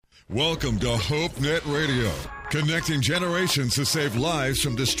Welcome to HopeNet Radio, connecting generations to save lives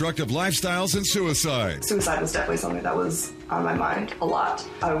from destructive lifestyles and suicide. Suicide was definitely something that was on my mind a lot.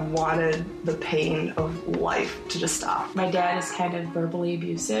 I wanted the pain of life to just stop. My dad is kind of verbally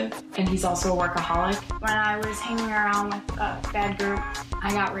abusive, and he's also a workaholic. When I was hanging around with a bad group,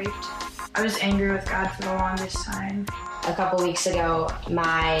 I got raped. I was angry with God for the longest time. A couple weeks ago,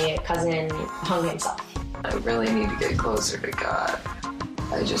 my cousin hung himself. I really need to get closer to God.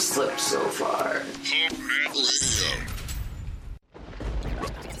 I just slipped so far.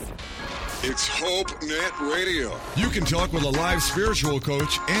 It's HopeNet Radio. You can talk with a live spiritual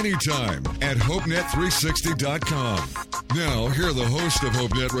coach anytime at HopeNet360.com. Now, here are the hosts of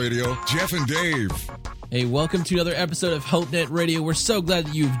HopeNet Radio, Jeff and Dave. Hey, welcome to another episode of HopeNet Radio. We're so glad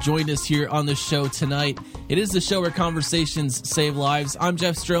that you've joined us here on the show tonight. It is the show where conversations save lives. I'm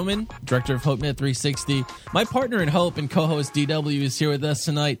Jeff Stroman, director of HopeNet 360. My partner in Hope and co-host DW is here with us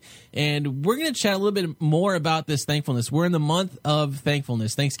tonight, and we're going to chat a little bit more about this thankfulness. We're in the month of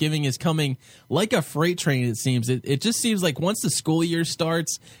thankfulness. Thanksgiving is coming like a freight train, it seems. It just seems like once the school year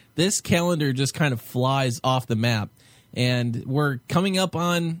starts, this calendar just kind of flies off the map. And we're coming up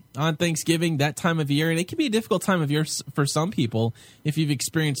on Thanksgiving, that time of year, and it can be a difficult time of year for some people if you've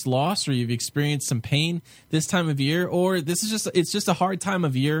experienced loss or you've experienced some pain this time of year, or it's just a hard time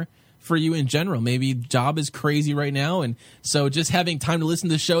of year for you in general. Maybe job is crazy right now, and so just having time to listen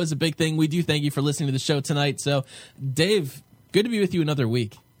to the show is a big thing. We do thank you for listening to the show tonight. So, Dave, good to be with you another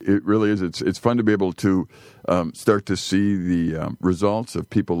week. It really is. It's fun to be able to start to see the results of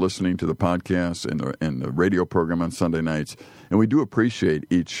people listening to the podcast and the radio program on Sunday nights. And we do appreciate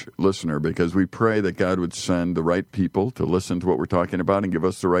each listener because we pray that God would send the right people to listen to what we're talking about and give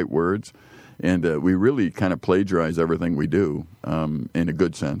us the right words. And we really kind of plagiarize everything we do in a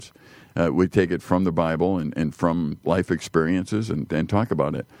good sense. We take it from the Bible and from life experiences and talk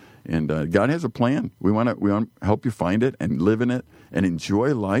about it. And God has a plan. We want to help you find it and live in it and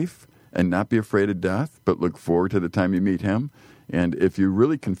enjoy life and not be afraid of death, but look forward to the time you meet Him. And if you're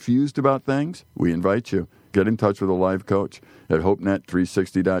really confused about things, we invite you. Get in touch with a live coach at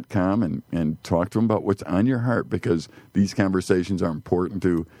HopeNet360.com and talk to them about what's on your heart, because these conversations are important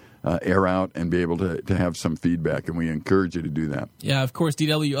to air out and be able to have some feedback, and we encourage you to do that. Yeah, of course,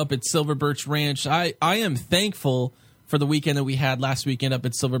 DW up at Silver Birch Ranch. I am thankful for the weekend that we had last weekend up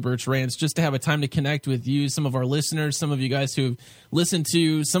at Silver Birch Ranch, just to have a time to connect with you, some of our listeners, some of you guys who've listened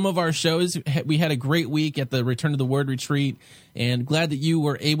to some of our shows. We had a great week at the Return to the Word retreat, and glad that you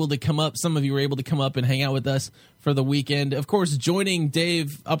were able to come up. Some of you were able to come up and hang out with us for the weekend. Of course, joining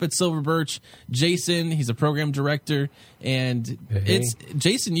Dave up at Silver Birch, Jason, he's a program director, and it's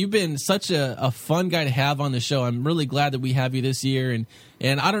Jason, you've been such a fun guy to have on the show. I'm really glad that we have you this year,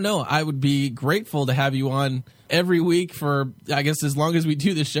 and I don't know, I would be grateful to have you on every week for, I guess, as long as we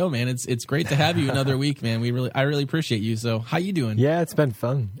do the show, man. It's great to have you another week, man. I really appreciate you. So how you doing? Yeah, it's been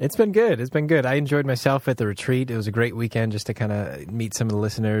fun. It's been good. I enjoyed myself at the retreat. It was a great weekend just to kind of meet some of the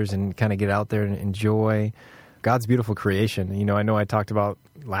listeners and kind of get out there and enjoy God's beautiful creation. You know I talked about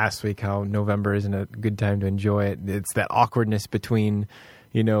last week how November isn't a good time to enjoy it. It's that awkwardness between,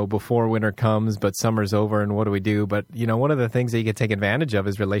 before winter comes, but summer's over, and what do we do? But, one of the things that you can take advantage of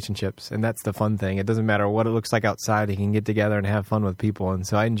is relationships, and that's the fun thing. It doesn't matter what it looks like outside. You can get together and have fun with people, and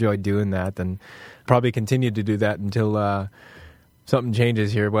so I enjoyed doing that, and probably continue to do that until something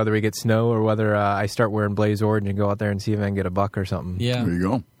changes here, whether we get snow or whether I start wearing Blaze Orange and go out there and see if I can get a buck or something. Yeah. There you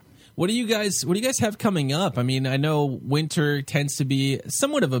go. What do you guys have coming up? I mean, I know winter tends to be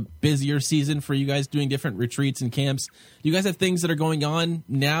somewhat of a busier season for you guys doing different retreats and camps. Do you guys have things that are going on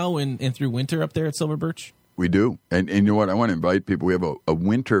now and through winter up there at Silver Birch? We do. And you know what? I want to invite people. We have a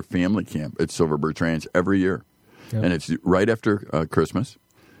winter family camp at Silver Birch Ranch every year. Yep. And it's right after Christmas.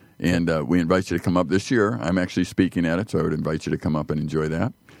 And we invite you to come up this year. I'm actually speaking at it, so I would invite you to come up and enjoy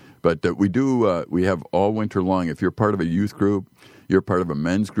that. But we have all winter long. If you're part of a youth group, you're part of a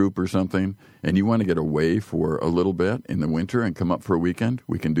men's group or something, and you want to get away for a little bit in the winter and come up for a weekend,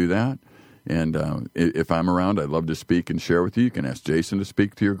 we can do that. And if I'm around, I'd love to speak and share with you. You can ask Jason to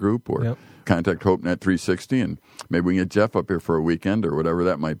speak to your group or contact HopeNet 360, and maybe we can get Jeff up here for a weekend or whatever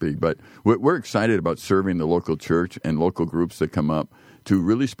that might be. But we're excited about serving the local church and local groups that come up to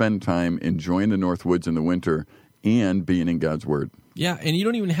really spend time enjoying the North Woods in the winter and being in God's Word. Yeah, and you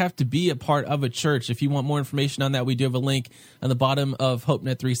don't even have to be a part of a church. If you want more information on that, we do have a link on the bottom of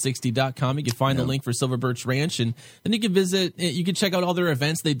HopeNet360.com. You can find the link for Silver Birch Ranch, and then you can visit, you can check out all their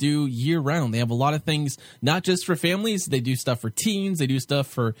events they do year-round. They have a lot of things, not just for families. They do stuff for teens. They do stuff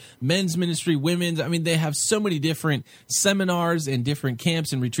for men's ministry, women's. I mean, they have so many different seminars and different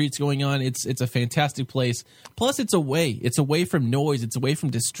camps and retreats going on. It's a fantastic place. Plus, it's away. It's away from noise. It's away from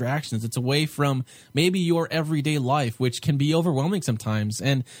distractions. It's away from maybe your everyday life, which can be overwhelming sometimes.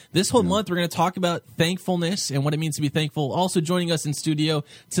 And this whole month, we're going to talk about thankfulness and what it means to be thankful. Also joining us in studio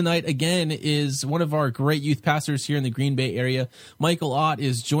tonight, again, is one of our great youth pastors here in the Green Bay area. Michael Ott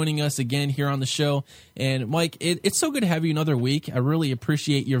is joining us again here on the show. And Mike, it's so good to have you another week. I really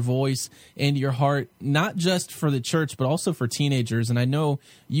appreciate your voice and your heart, not just for the church, but also for teenagers. And I know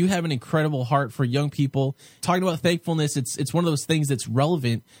you have an incredible heart for young people. Talking about thankfulness, it's one of those things that's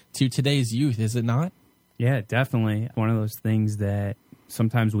relevant to today's youth, is it not? Yeah, definitely. One of those things that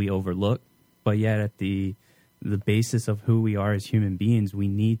sometimes we overlook, but yet at the basis of who we are as human beings, we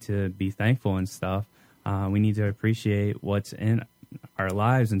need to be thankful and stuff. We need to appreciate what's in our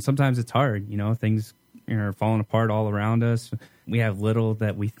lives, and sometimes it's hard. Things are falling apart all around us. We have little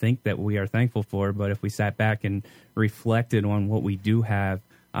that we think that we are thankful for, but if we sat back and reflected on what we do have,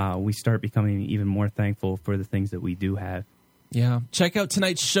 we start becoming even more thankful for the things that we do have. Yeah. Check out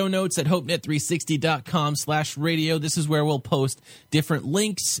tonight's show notes at HopeNet360.com/radio. This is where we'll post different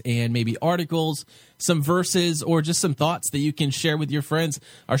links and maybe articles, some verses, or just some thoughts that you can share with your friends.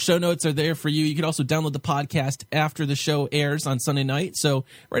 Our show notes are there for you. You can also download the podcast after the show airs on Sunday night. So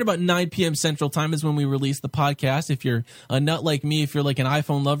right about 9 p.m. Central Time is when we release the podcast. If you're a nut like me, if you're like an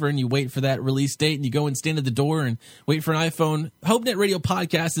iPhone lover and you wait for that release date and you go and stand at the door and wait for an iPhone, HopeNet Radio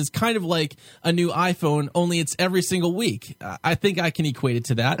Podcast is kind of like a new iPhone, only it's every single week. I think I can equate it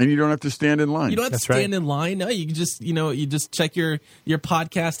to that. And you don't have to stand in line. You don't have to stand in line. No, you can just, you just check your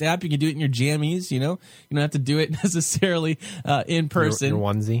podcast app. You can do it in your jammies, You don't have to do it necessarily in person. Your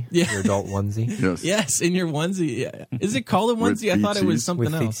onesie? Yeah. Your adult onesie? Yes, in your onesie. Yeah. Is it called a onesie? I thought it was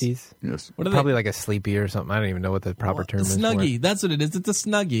something else. Feetsies? Yes. Probably like a sleepy or something. I don't even know what the proper term is. Snuggie. That's what it is. It's a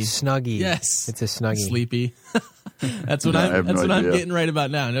snuggie. Snuggie. Yes. It's a snuggie. Sleepy. That's what I'm getting right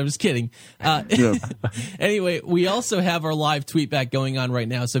about now. No, I'm just kidding. Anyway, we also have our live tweetback going on right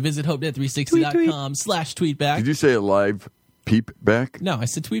now. So visit HopeNet360.com/tweetback. Did you say a live peep back? No, I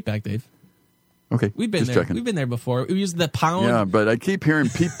said tweetback, Dave. Okay, we've been there. Checking. We've been there before. We used the pound. Yeah, but I keep hearing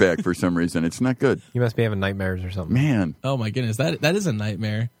peep back for some reason. It's not good. You must be having nightmares or something. Man. Oh my goodness, that is a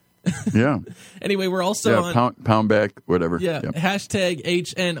nightmare. Yeah. Anyway, we're also on pound back, whatever. Yeah. Yep. Hashtag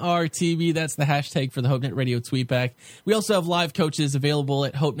HNRTV. That's the hashtag for the HopeNet Radio tweetback. We also have live coaches available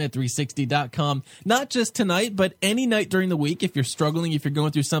at HopeNet360.com. Not just tonight, but any night during the week. If you're struggling, if you're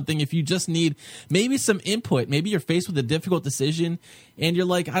going through something, if you just need maybe some input, maybe you're faced with a difficult decision and you're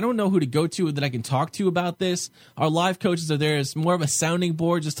like, I don't know who to go to that I can talk to about this. Our live coaches are there as more of a sounding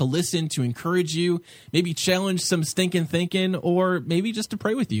board just to listen, to encourage you, maybe challenge some stinking thinking, or maybe just to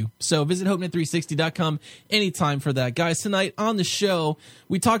pray with you. So visit HopeNet360.com anytime for that. Guys, tonight on the show,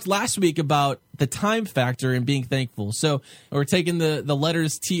 we talked last week about the time factor in being thankful. So we're taking the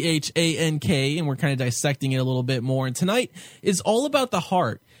letters THANK and we're kind of dissecting it a little bit more. And tonight is all about the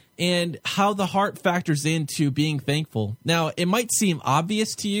heart and how the heart factors into being thankful. Now, it might seem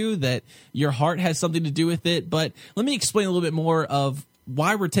obvious to you that your heart has something to do with it, but let me explain a little bit more of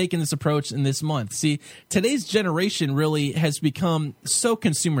why we're taking this approach in this month. See, today's generation really has become so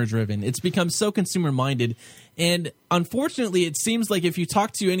consumer-driven. It's become so consumer-minded. And unfortunately, it seems like if you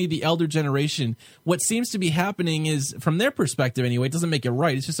talk to any of the elder generation, what seems to be happening is, from their perspective anyway, it doesn't make it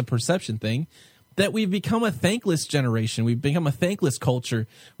right, it's just a perception thing, that we've become a thankless generation. We've become a thankless culture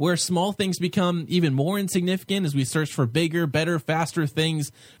where small things become even more insignificant as we search for bigger, better, faster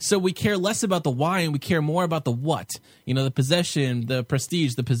things. So we care less about the why and we care more about the what. The possession, the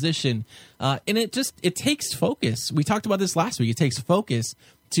prestige, the position. And it takes focus. We talked about this last week. It takes focus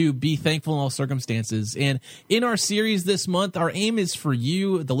to be thankful in all circumstances. And in our series this month, our aim is for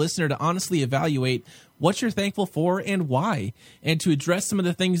you, the listener, to honestly evaluate what you're thankful for and why, and to address some of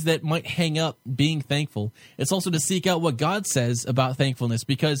the things that might hang up being thankful. It's also to seek out what God says about thankfulness,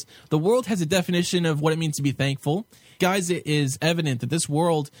 because the world has a definition of what it means to be thankful. Guys, it is evident that this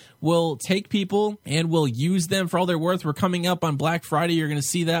world will take people and will use them for all they're worth. We're coming up on Black Friday. You're going to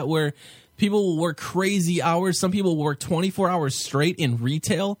see that, where people will work crazy hours. Some people will work 24 hours straight in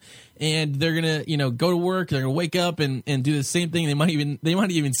retail, and they're going to, go to work. They're going to wake up and do the same thing. They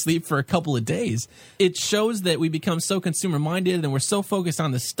might even sleep for a couple of days. It shows that we become so consumer minded and we're so focused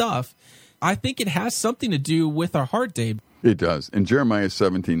on the stuff. I think it has something to do with our heart, Dave. It does. In Jeremiah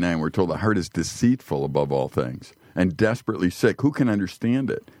 17:9, we're told the heart is deceitful above all things. and desperately sick. Who can understand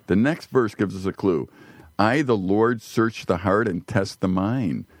it? The next verse gives us a clue. I, the Lord, search the heart and test the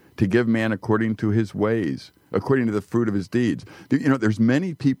mind to give man according to his ways, according to the fruit of his deeds. You know, there's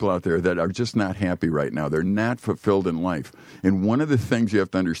many people out there that are just not happy right now. They're not fulfilled in life. And one of the things you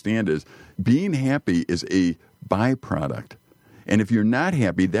have to understand is being happy is a byproduct. And if you're not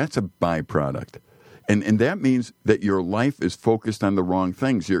happy, that's a byproduct. And that means that your life is focused on the wrong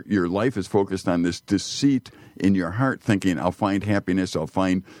things. Your life is focused on this deceit in your heart, thinking, I'll find happiness, I'll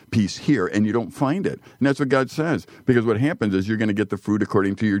find peace here, and you don't find it. And that's what God says. Because what happens is you're going to get the fruit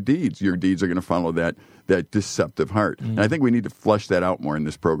according to your deeds. Your deeds are going to follow that deceptive heart. And I think we need to flesh that out more in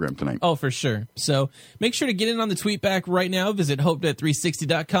this program tonight. Oh, for sure. So make sure to get in on the tweetback right now. Visit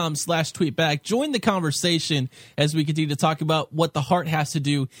HopeNet360.com/tweetback. Join the conversation as we continue to talk about what the heart has to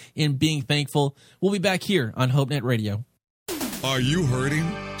do in being thankful. We'll be back here on HopeNet Radio. Are you hurting?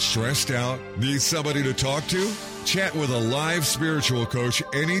 Stressed out? Need somebody to talk to? Chat with a live spiritual coach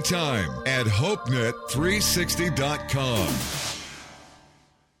anytime at HopeNet360.com.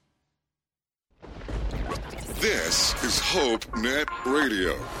 This is HopeNet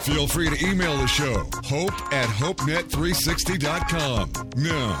Radio. Feel free to email the show, hope@HopeNet360.com.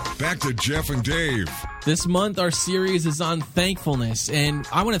 Now, back to Jeff and Dave. This month, our series is on thankfulness, and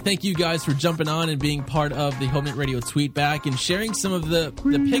I want to thank you guys for jumping on and being part of the HopeNet Radio Tweetback and sharing some of the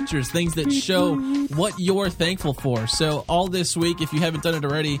pictures, things that show what you're thankful for. So all this week, if you haven't done it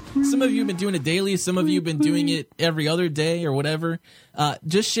already, some of you have been doing it daily, some of you have been doing it every other day or whatever,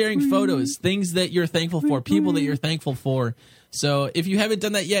 just sharing photos, things that you're thankful for, people that you're thankful for. So if you haven't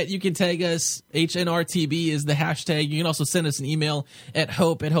done that yet, you can tag us. HNRTB is the hashtag. You can also send us an email at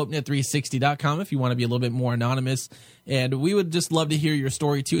hope@hopenet360.com if you want to be a little bit more anonymous. And we would just love to hear your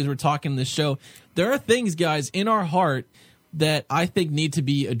story, too, as we're talking this show. There are things, guys, in our heart that I think need to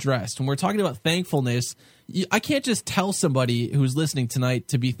be addressed. When we're talking about thankfulness, I can't just tell somebody who's listening tonight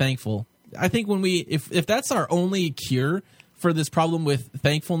to be thankful. I think when if that's our only cure for this problem with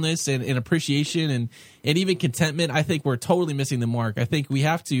thankfulness and appreciation and even contentment, I think we're totally missing the mark. I think we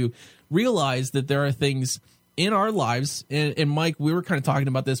have to realize that there are things in our lives, and Mike, we were kind of talking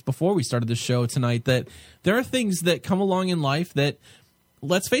about this before we started the show tonight, that there are things that come along in life that,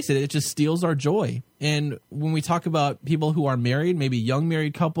 let's face it, it just steals our joy. And when we talk about people who are married, maybe young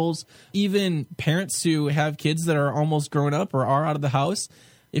married couples, even parents who have kids that are almost grown up or are out of the house,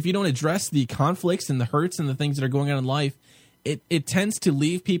 if you don't address the conflicts and the hurts and the things that are going on in life, it tends to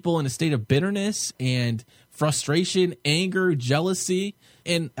leave people in a state of bitterness and frustration, anger, jealousy.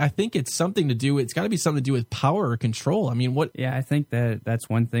 And I think it's got to be something to do with power or control. I mean, what? Yeah, I think that's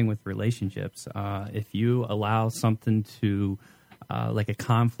one thing with relationships. If you allow something to, like a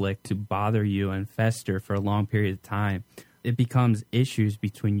conflict, to bother you and fester for a long period of time, it becomes issues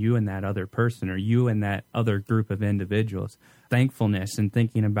between you and that other person or you and that other group of individuals. Thankfulness and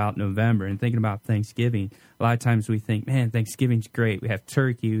thinking about November and thinking about Thanksgiving. A lot of times we think, man, Thanksgiving's great. We have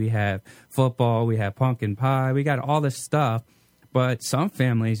turkey, we have football, we have pumpkin pie, we got all this stuff. But some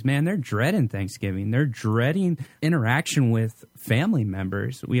families, man, they're dreading Thanksgiving. They're dreading interaction with family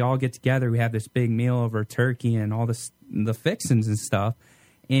members. We all get together, we have this big meal over turkey and all the fixings and stuff.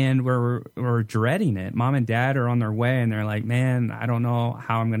 And we're dreading it. Mom and dad are on their way, and they're like, man, I don't know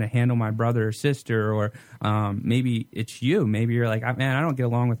how I'm going to handle my brother or sister, or maybe it's you. Maybe you're like, man, I don't get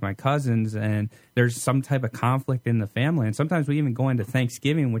along with my cousins, and there's some type of conflict in the family. And sometimes we even go into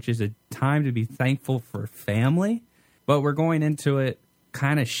Thanksgiving, which is a time to be thankful for family, but we're going into it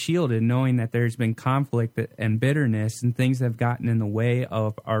kind of shielded, knowing that there's been conflict and bitterness and things that have gotten in the way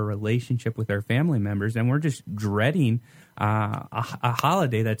of our relationship with our family members, and we're just dreading a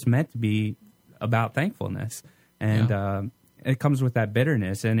holiday that's meant to be about thankfulness. And it comes with that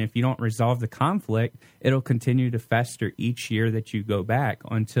bitterness. And if you don't resolve the conflict, it'll continue to fester each year that you go back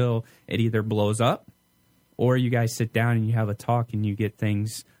until it either blows up or you guys sit down and you have a talk and you get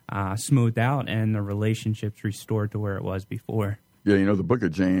things smoothed out and the relationship's restored to where it was before. Yeah, you know, the book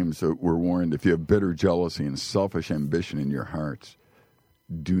of James, we're warned, if you have bitter jealousy and selfish ambition in your hearts,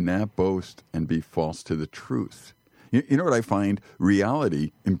 do not boast and be false to the truth. You know what I find?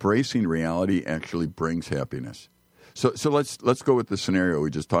 Reality, embracing reality actually brings happiness. So let's go with the scenario we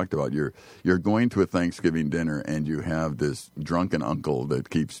just talked about. You're going to a Thanksgiving dinner and you have this drunken uncle that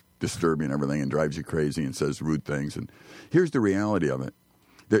keeps disturbing everything and drives you crazy and says rude things. And here's the reality of it.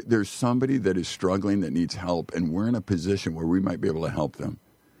 There's somebody that is struggling that needs help, and we're in a position where we might be able to help them.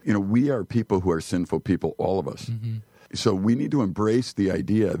 You know, we are people who are sinful people, all of us. Mm-hmm. So we need to embrace the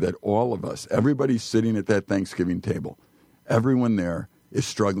idea that all of us, everybody sitting at that Thanksgiving table, everyone there is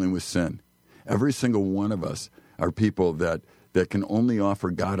struggling with sin. Every single one of us are people that can only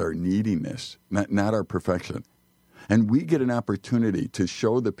offer God our neediness, not our perfection. And we get an opportunity to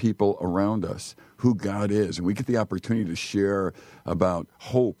show the people around us who God is. And we get the opportunity to share about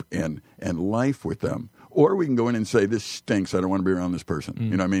hope and life with them. Or we can go in and say, this stinks, I don't want to be around this person.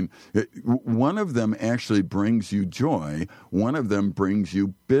 You know what I mean? One of them actually brings you joy. One of them brings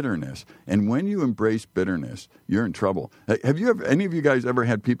you bitterness. And when you embrace bitterness, you're in trouble. Have you ever, any of you guys ever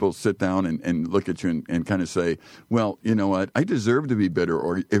had people sit down and look at you and kind of say, well, you know what, I deserve to be bitter.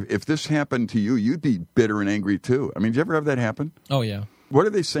 Or if this happened to you, you'd be bitter and angry too. I mean, did you ever have that happen? Oh, yeah. What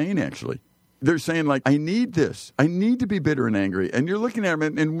are they saying, actually? They're saying, like, I need this. I need to be bitter and angry. And you're looking at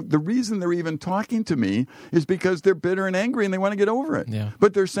them, and the reason they're even talking to me is because they're bitter and angry and they want to get over it. Yeah.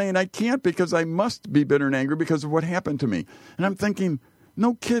 But they're saying, I can't because I must be bitter and angry because of what happened to me. And I'm thinking,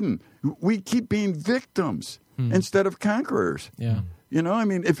 no kidding. We keep being victims instead of conquerors. Yeah. You know, I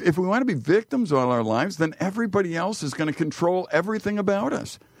mean, if we want to be victims all our lives, then everybody else is going to control everything about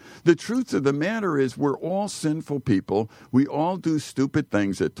us. The truth of the matter is we're all sinful people. We all do stupid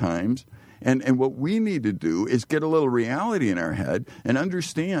things at times. And what we need to do is get a little reality in our head and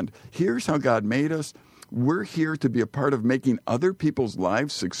understand, here's how God made us. We're here to be a part of making other people's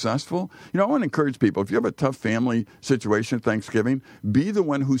lives successful. You know, I want to encourage people, if you have a tough family situation at Thanksgiving, be the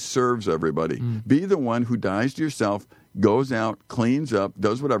one who serves everybody. Be the one who dies to yourself, goes out, cleans up,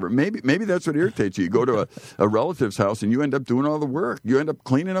 does whatever. Maybe that's what irritates you. You go to a relative's house and you end up doing all the work. You end up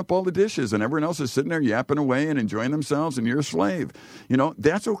cleaning up all the dishes and everyone else is sitting there yapping away and enjoying themselves and you're a slave. You know,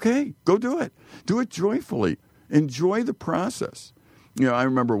 that's okay. Go do it. Do it joyfully. Enjoy the process. You know, I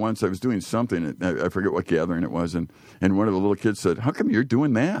remember once I was doing something, I forget what gathering it was, and one of the little kids said, how come you're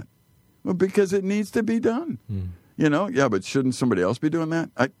doing that? Well, because it needs to be done. You know, yeah, but shouldn't somebody else be doing that?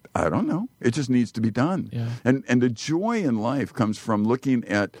 I don't know. It just needs to be done. Yeah. And the joy in life comes from looking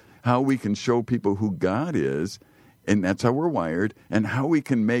at how we can show people who God is, and that's how we're wired, and how we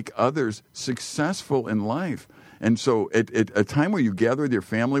can make others successful in life. And so at a time where you gather with your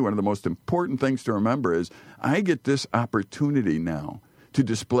family, one of the most important things to remember is I get this opportunity now to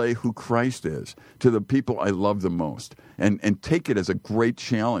display who Christ is to the people I love the most and take it as a great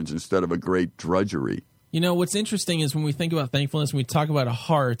challenge instead of a great drudgery. You know, what's interesting is when we think about thankfulness, when we talk about a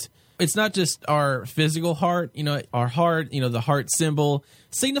heart, it's not just our physical heart. You know, our heart, you know, the heart symbol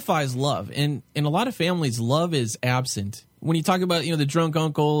signifies love. And in a lot of families, love is absent. When you talk about, you know, the drunk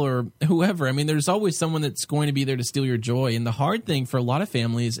uncle or whoever, I mean, there's always someone that's going to be there to steal your joy. And the hard thing for a lot of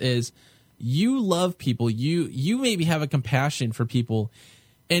families is you love people. You maybe have a compassion for people.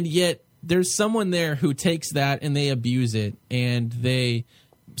 And yet there's someone there who takes that and they abuse it. And they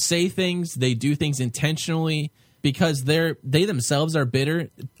say things, they do things intentionally because they themselves are bitter.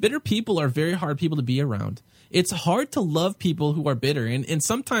 Bitter people are very hard people to be around. It's hard to love people who are bitter. And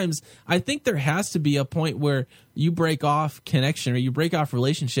sometimes I think there has to be a point where you break off connection or you break off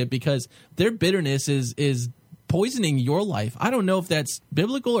relationship because their bitterness is poisoning your life. I don't know if that's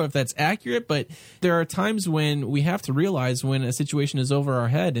biblical or if that's accurate, but there are times when we have to realize when a situation is over our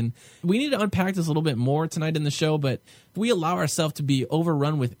head. And we need to unpack this a little bit more tonight in the show, but if we allow ourselves to be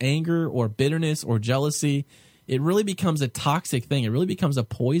overrun with anger or bitterness or jealousy, it really becomes a toxic thing. It really becomes a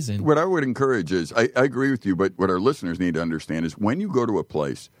poison. What I would encourage is, I agree with you, but what our listeners need to understand is when you go to a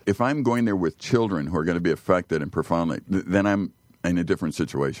place, if I'm going there with children who are going to be affected and profoundly, then I'm in a different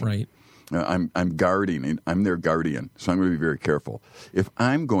situation. Right. I'm guarding, and I'm their guardian, so I'm going to be very careful. If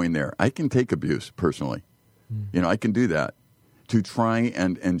I'm going there, I can take abuse personally. You know, I can do that to try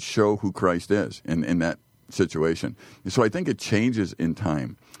and show who Christ is in that situation. So I think it changes in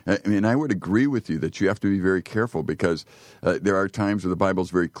time. I mean, I would agree with you that you have to be very careful because there are times where the Bible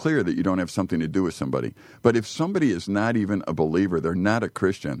is very clear that you don't have something to do with somebody. But if somebody is not even a believer, they're not a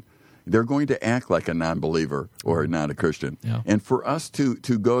Christian, they're going to act like a non-believer or not a Christian. Yeah. And for us to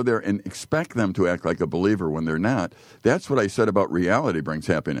go there and expect them to act like a believer when they're not, that's what I said about reality brings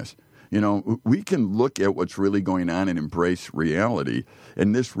happiness. You know, we can look at what's really going on and embrace reality,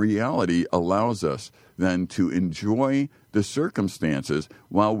 and this reality allows us then to enjoy the circumstances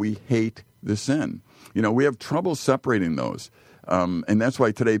while we hate the sin. You know, we have trouble separating those, and that's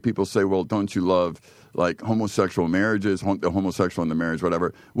why today people say, well, don't you love like homosexual marriages, the homosexual in the marriage,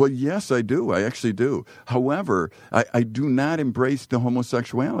 whatever. Well, yes, I do. I actually do. However, I do not embrace the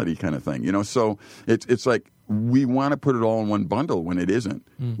homosexuality kind of thing. You know, so it's like we want to put it all in one bundle when it isn't.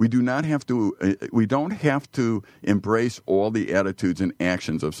 We do not have to. We don't have to embrace all the attitudes and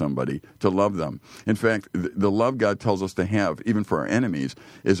actions of somebody to love them. In fact, the love God tells us to have, even for our enemies,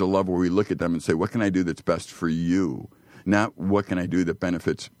 is a love where we look at them and say, "What can I do that's best for you?" not what can I do that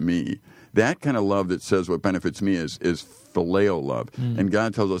benefits me. That kind of love that says what benefits me is phileo love. And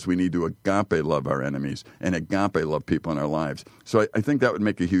God tells us we need to agape love our enemies and agape love people in our lives. So I think that would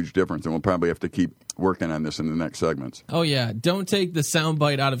make a huge difference, and we'll probably have to keep working on this in the next segments. Oh, yeah. Don't take the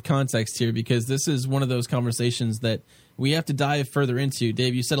soundbite out of context here, because this is one of those conversations that we have to dive further into.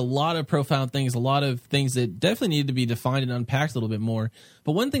 Dave, you said a lot of profound things, a lot of things that definitely need to be defined and unpacked a little bit more.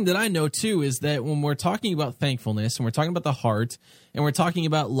 But one thing that I know, too, is that when we're talking about thankfulness, and we're talking about the heart, and we're talking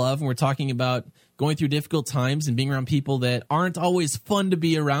about love, and we're talking about going through difficult times and being around people that aren't always fun to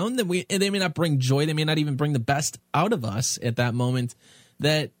be around, and they may not bring joy, they may not even bring the best out of us at that moment,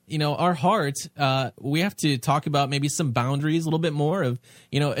 that, you know, our heart, we have to talk about maybe some boundaries a little bit more of,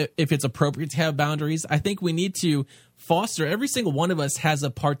 you know, if it's appropriate to have boundaries. I think we need to foster, every single one of us has a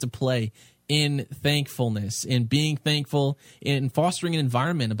part to play in thankfulness, in being thankful, in fostering an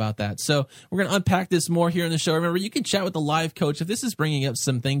environment about that. So we're going to unpack this more here in the show. Remember, you can chat with the live coach if this is bringing up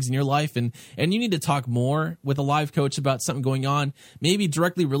some things in your life, and you need to talk more with a live coach about something going on, maybe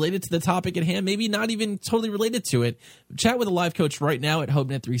directly related to the topic at hand, maybe not even totally related to it. Chat with a live coach right now at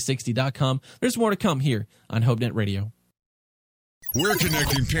HopeNet360.com. There's more to come here on HopeNet Radio. We're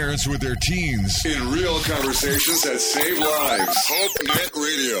connecting parents with their teens in real conversations that save lives. HopeNet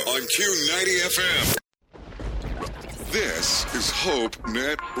Radio on Q90 FM. This is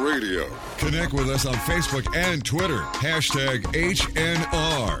HopeNet Radio. Connect with us on Facebook and Twitter.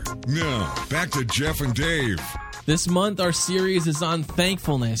 #HNR. Now, back to Jeff and Dave. This month, our series is on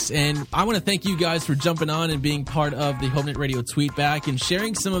thankfulness, and I want to thank you guys for jumping on and being part of the HopeNet Radio tweet back and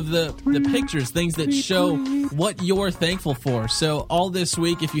sharing some of the pictures, things that show what you're thankful for. So all this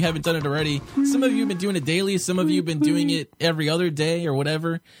week, if you haven't done it already, some of you have been doing it daily, some of you have been doing it every other day or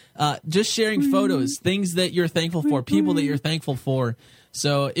whatever, just sharing photos, things that you're thankful for, people that you're thankful for.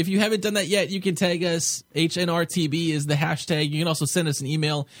 So if you haven't done that yet, you can tag us. HNRTB is the hashtag. You can also send us an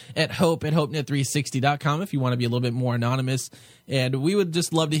email at hope@hopenet360.com if you want to be a little bit more anonymous. And we would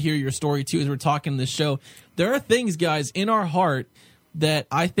just love to hear your story, too, as we're talking this show. There are things, guys, in our heart that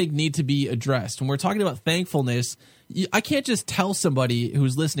I think need to be addressed. When we're talking about thankfulness, I can't just tell somebody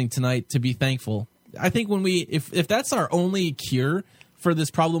who's listening tonight to be thankful. I think when if that's our only cure for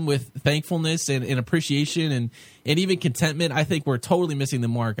this problem with thankfulness and appreciation and even contentment, I think we're totally missing the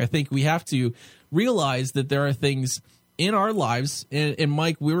mark. I think we have to realize that there are things in our lives, and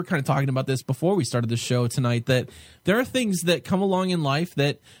Mike, we were kind of talking about this before we started the show tonight, that there are things that come along in life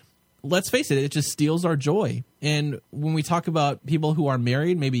that, let's face it just steals our joy. And when we talk about people who are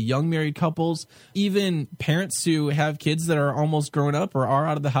married, maybe young married couples, even parents who have kids that are almost grown up or are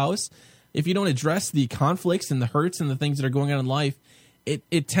out of the house, if you don't address the conflicts and the hurts and the things that are going on in life,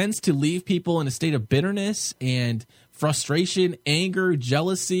 it tends to leave people in a state of bitterness and frustration, anger,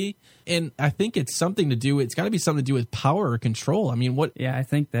 jealousy. And I think it's got to be something to do with power or control. I mean, what? Yeah, I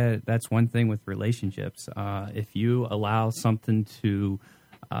think that's one thing with relationships. If you allow something to,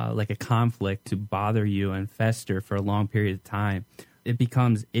 like a conflict, to bother you and fester for a long period of time, it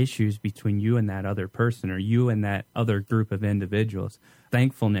becomes issues between you and that other person or you and that other group of individuals.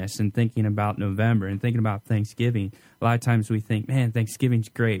 Thankfulness and thinking about November and thinking about Thanksgiving. A lot of times we think, man, Thanksgiving's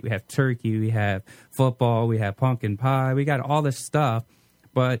great. We have turkey, we have football, we have pumpkin pie, we got all this stuff.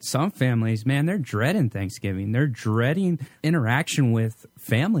 But some families, man, they're dreading Thanksgiving. They're dreading interaction with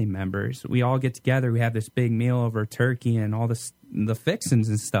family members. We all get together, we have this big meal over turkey and all the fixings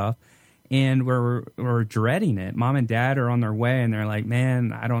and stuff. And we're dreading it. Mom and dad are on their way, and they're like,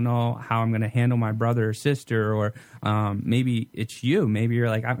 man, I don't know how I'm going to handle my brother or sister, or maybe it's you. Maybe you're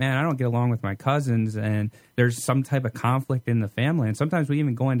like, man, I don't get along with my cousins, and there's some type of conflict in the family. And sometimes we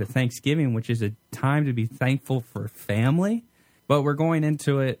even go into Thanksgiving, which is a time to be thankful for family, but we're going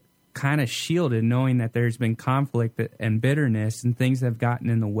into it kind of shielded, knowing that there's been conflict and bitterness and things that have gotten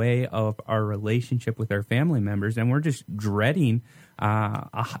in the way of our relationship with our family members, and we're just dreading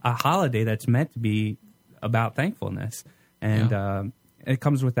a holiday that's meant to be about thankfulness. And it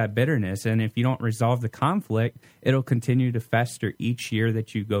comes with that bitterness. And if you don't resolve the conflict, it'll continue to fester each year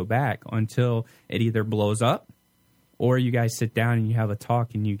that you go back until it either blows up or you guys sit down and you have a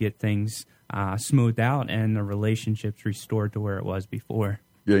talk and you get things smoothed out and the relationship's restored to where it was before.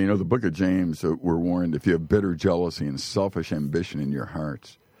 Yeah, you know, the book of James, we're warned, if you have bitter jealousy and selfish ambition in your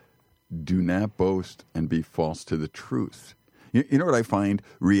hearts, do not boast and be false to the truth. You know what I find?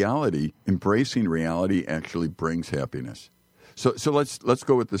 Reality, embracing reality actually brings happiness. So let's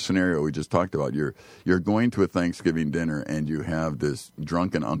go with the scenario we just talked about. You're going to a Thanksgiving dinner and you have this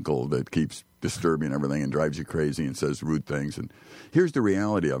drunken uncle that keeps disturbing everything and drives you crazy and says rude things. And here's the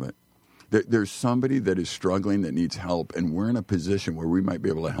reality of it. There's somebody that is struggling that needs help, and we're in a position where we might be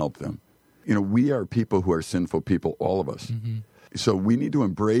able to help them. We are people who are sinful people, all of us. Mm-hmm. So we need to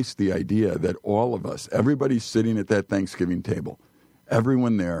embrace the idea that all of us, everybody sitting at that Thanksgiving table,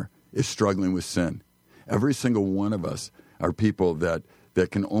 everyone there is struggling with sin. Every single one of us are people that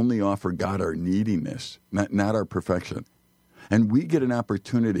can only offer God our neediness, not our perfection. And we get an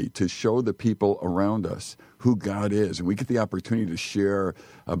opportunity to show the people around us who God is. And we get the opportunity to share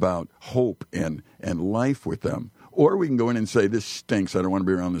about hope and life with them. Or we can go in and say, this stinks, I don't want to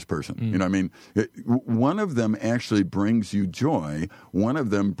be around this person. You know what I mean? One of them actually brings you joy. One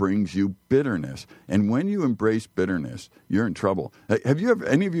of them brings you bitterness. And when you embrace bitterness, you're in trouble. Have you ever,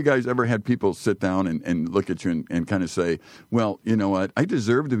 any of you guys ever had people sit down and look at you and kind of say, well, you know what, I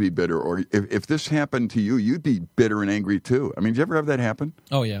deserve to be bitter. Or if this happened to you, you'd be bitter and angry too. I mean, did you ever have that happen?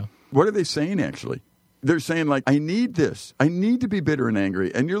 Oh, yeah. What are they saying, actually? They're saying, like, I need this. I need to be bitter and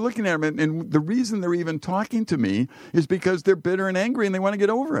angry. And you're looking at them, and the reason they're even talking to me is because they're bitter and angry and they want to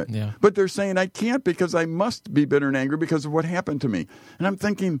get over it. Yeah. But they're saying, I can't because I must be bitter and angry because of what happened to me. And I'm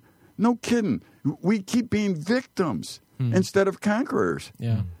thinking, no kidding. We keep being victims instead of conquerors.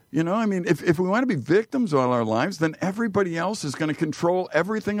 Yeah. I mean, if we want to be victims all our lives, then everybody else is going to control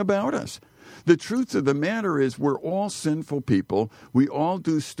everything about us. The truth of the matter is we're all sinful people. We all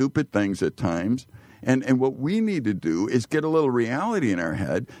do stupid things at times. And what we need to do is get a little reality in our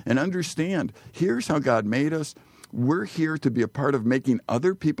head and understand, here's how God made us. We're here to be a part of making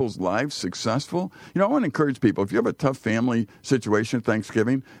other people's lives successful. I want to encourage people, if you have a tough family situation at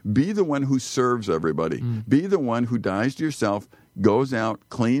Thanksgiving, be the one who serves everybody. Be the one who dies to yourself, goes out,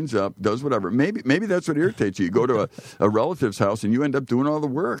 cleans up, does whatever. Maybe that's what irritates you. You go to a relative's house and you end up doing all the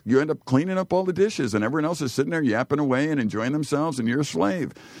work. You end up cleaning up all the dishes and everyone else is sitting there yapping away and enjoying themselves and you're a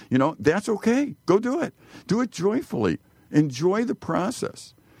slave. That's okay. Go do it. Do it joyfully. Enjoy the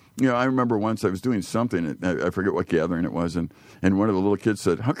process. I remember once I was doing something, I forget what gathering it was, and one of the little kids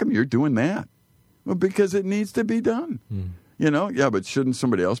said, how come you're doing that? Well, because it needs to be done. Yeah, but shouldn't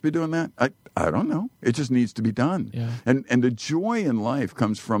somebody else be doing that? I don't know. It just needs to be done. Yeah. And the joy in life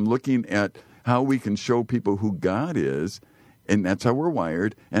comes from looking at how we can show people who God is, and that's how we're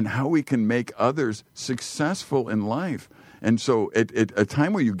wired, and how we can make others successful in life. And so at a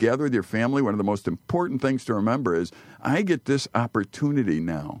time where you gather with your family, one of the most important things to remember is I get this opportunity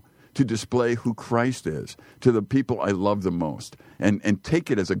now to display who Christ is to the people I love the most and take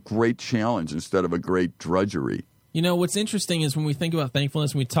it as a great challenge instead of a great drudgery. What's interesting is when we think about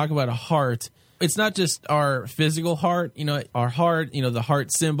thankfulness, when we talk about a heart, it's not just our physical heart. Our heart, the heart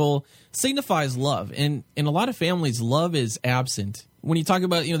symbol signifies love. And in a lot of families, love is absent. When you talk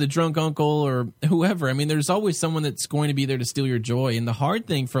about, the drunk uncle or whoever, I mean, there's always someone that's going to be there to steal your joy. And the hard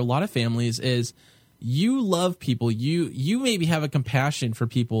thing for a lot of families is you love people. You maybe have a compassion for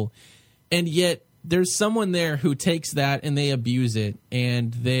people. And yet there's someone there who takes that and they abuse it.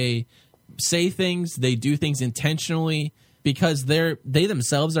 And they say things, they do things intentionally because they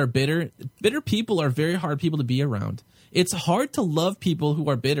themselves are bitter. Bitter people are very hard people to be around. It's hard to love people who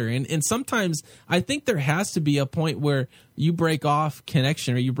are bitter. And sometimes I think there has to be a point where you break off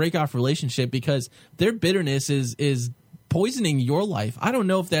connection or you break off relationship because their bitterness is poisoning your life. I don't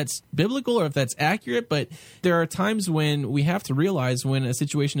know if that's biblical or if that's accurate, but there are times when we have to realize when a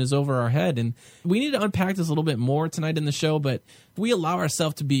situation is over our head. And we need to unpack this a little bit more tonight in the show, but if we allow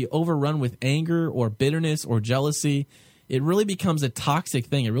ourselves to be overrun with anger or bitterness or jealousy, it really becomes a toxic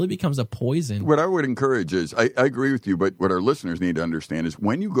thing. It really becomes a poison. What I would encourage is, I agree with you, but what our listeners need to understand is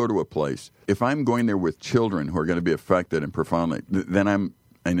when you go to a place, if I'm going there with children who are going to be affected and profoundly, then I'm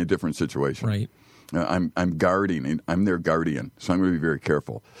in a different situation. Right. I'm guarding, and I'm their guardian, so I'm going to be very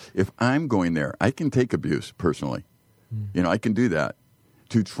careful. If I'm going there, I can take abuse personally. I can do that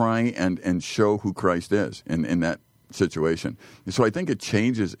to try and show who Christ is in that situation. So I think it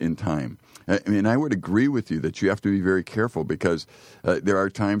changes in time. I mean, I would agree with you that you have to be very careful because there are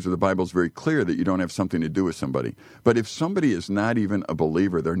times where the Bible is very clear that you don't have something to do with somebody. But if somebody is not even a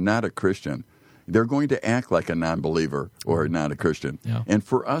believer, they're not a Christian, they're going to act like a non-believer or not a Christian. Yeah. And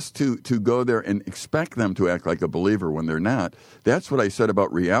for us to go there and expect them to act like a believer when they're not, that's what I said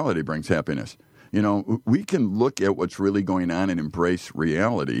about reality brings happiness. We can look at what's really going on and embrace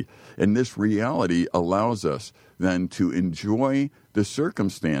reality. And this reality allows us then to enjoy the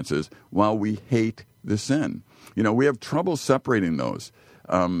circumstances while we hate the sin. We have trouble separating those.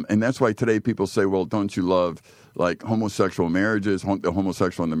 And that's why today people say, well, don't you love like homosexual marriages, the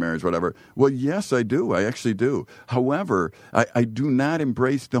homosexual in the marriage, whatever. Well, yes, I do. I actually do. However, I do not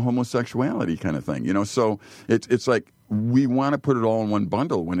embrace the homosexuality kind of thing. So it's like, we want to put it all in one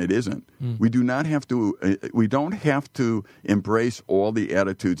bundle when it isn't. We do not have to. We don't have to embrace all the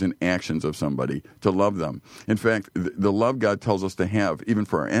attitudes and actions of somebody to love them. In fact, the love God tells us to have, even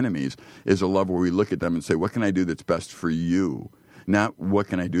for our enemies, is a love where we look at them and say, "What can I do that's best for you?" Not what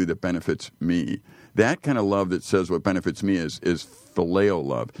can I do that benefits me. That kind of love that says what benefits me is phileo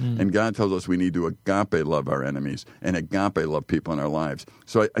love. And God tells us we need to agape love our enemies and agape love people in our lives.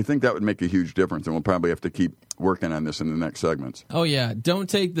 So I think that would make a huge difference, and we'll probably have to keep working on this in the next segments. Oh, yeah. Don't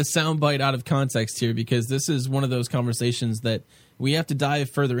take the soundbite out of context here, because this is one of those conversations that we have to dive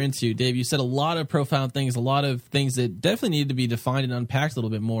further into. Dave, you said a lot of profound things, a lot of things that definitely need to be defined and unpacked a little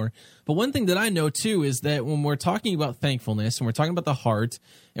bit more. But one thing that I know, too, is that when we're talking about thankfulness, and we're talking about the heart,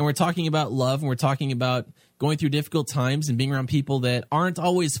 and we're talking about love, and we're talking about going through difficult times and being around people that aren't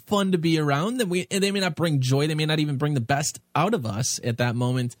always fun to be around, that they may not bring joy, they may not even bring the best out of us at that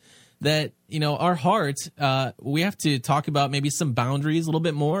moment, that, you know, our heart, we have to talk about maybe some boundaries a little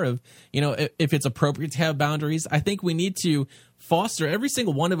bit more of, you know, if it's appropriate to have boundaries. I think we need to foster, every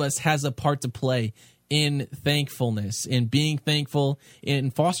single one of us has a part to play in thankfulness, in being thankful,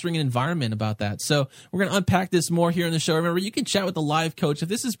 in fostering an environment about that. So we're going to unpack this more here in the show. Remember, you can chat with the live coach if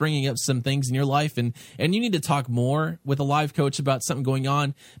this is bringing up some things in your life, and you need to talk more with a live coach about something going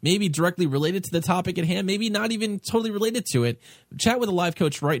on, maybe directly related to the topic at hand, maybe not even totally related to it. Chat with a live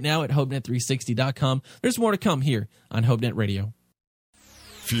coach right now at HopeNet360.com. There's more to come here on HopeNet Radio.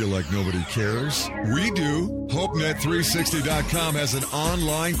 Feel like nobody cares? We do. HopeNet360.com has an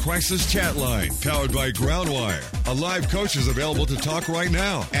online crisis chat line powered by Groundwire. A live coach is available to talk right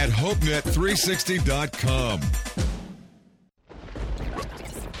now at HopeNet360.com.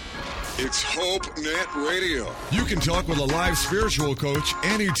 It's HopeNet Radio. You can talk with a live spiritual coach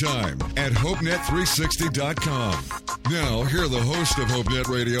anytime at HopeNet360.com. Now, here are the hosts of HopeNet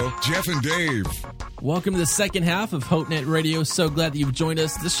Radio, Jeff and Dave. Welcome to the second half of HopeNet Radio. So glad that you've joined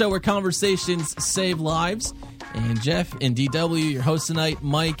us. The show where conversations save lives. And Jeff and DW, your hosts tonight,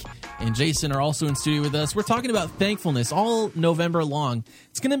 Mike and Jason are also in studio with us. We're talking about thankfulness all November long.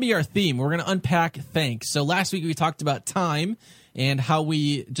 It's going to be our theme. We're going to unpack thanks. So last week we talked about time and how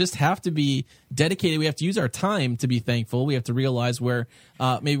we just have to be dedicated. We have to use our time to be thankful. We have to realize where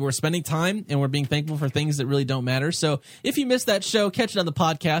maybe we're spending time and we're being thankful for things that really don't matter. So if you missed that show, catch it on the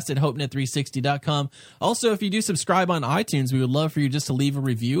podcast at HopeNet360.com. Also, if you do subscribe on iTunes, we would love for you just to leave a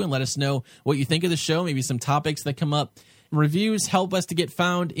review and let us know what you think of the show, maybe some topics that come up. Reviews help us to get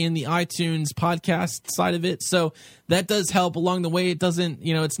found in the iTunes podcast side of it. So that does help along the way. It doesn't,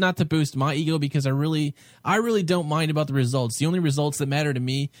 you know, it's not to boost my ego, because I really don't mind about the results. The only results that matter to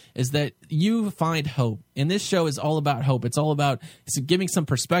me is that you find hope. And this show is all about hope. It's all about giving some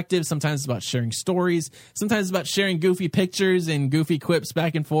perspective. Sometimes it's about sharing stories. Sometimes it's about sharing goofy pictures and goofy quips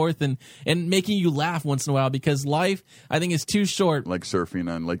back and forth and making you laugh once in a while, because life, I think, is too short. Like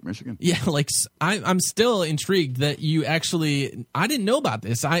surfing on Lake Michigan. Yeah, like I'm still intrigued that you actually, I didn't know about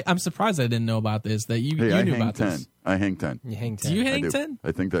this. I'm surprised I didn't know about this, that you knew about 10. this. I hang 10. You hang 10. Do you hang 10?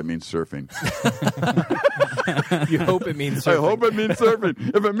 I think that means surfing. You hope it means surfing. I hope it means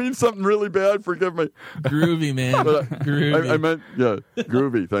surfing. If it means something really bad, forgive me. Groovy, man. Groovy. I meant, yeah,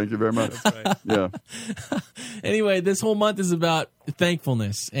 groovy. Thank you very much. That's right. Yeah. Anyway, this whole month is about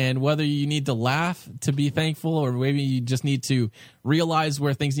thankfulness, and whether you need to laugh to be thankful, or maybe you just need to realize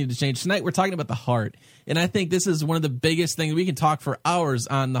where things need to change. Tonight, we're talking about the heart. And I think this is one of the biggest things. We can talk for hours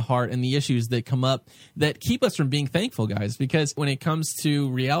on the heart and the issues that come up that keep us from being thankful, guys, because when it comes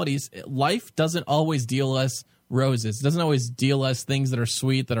to realities, life doesn't always deal us roses. It doesn't always deal us things that are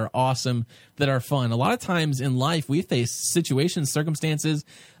sweet, that are awesome, that are fun. A lot of times in life, we face situations, circumstances.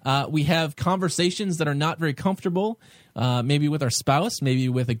 We have conversations that are not very comfortable, maybe with our spouse, maybe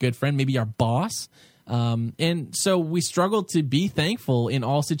with a good friend, maybe our boss. And so we struggle to be thankful in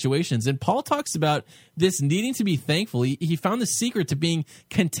all situations. And Paul talks about this needing to be thankful. He found the secret to being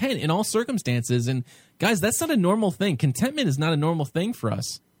content in all circumstances. And guys, that's not a normal thing. Contentment is not a normal thing for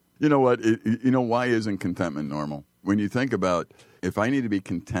us. You know what? Why isn't contentment normal? When you think about, if I need to be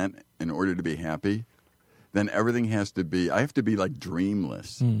content in order to be happy, then everything has to be, I have to be like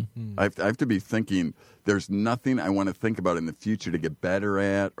dreamless. Mm-hmm. I have to be thinking there's nothing I want to think about in the future to get better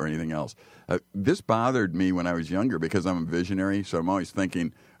at or anything else. This bothered me when I was younger because I'm a visionary, so I'm always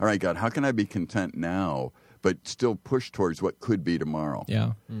thinking, all right, God, how can I be content now but still push towards what could be tomorrow?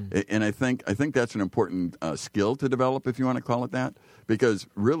 Yeah. And I think that's an important skill to develop, if you want to call it that, because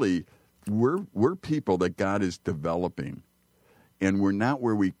really we're people that God is developing. And we're not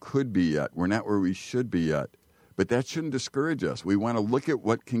where we could be yet. We're not where we should be yet. But that shouldn't discourage us. We want to look at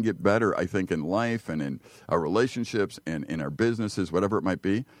what can get better, I think, in life and in our relationships and in our businesses, whatever it might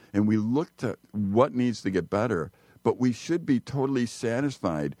be. And we look to what needs to get better. But we should be totally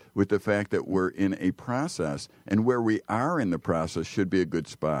satisfied with the fact that we're in a process, and where we are in the process should be a good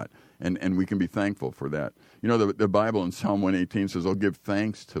spot. And we can be thankful for that. You know, the Bible in Psalm 118 says, "Oh, give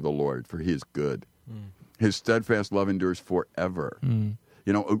thanks to the Lord, for he is good. His steadfast love endures forever."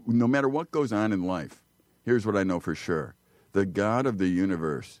 You know, no matter what goes on in life, here's what I know for sure. The God of the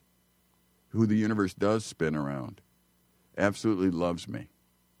universe, who the universe does spin around, absolutely loves me.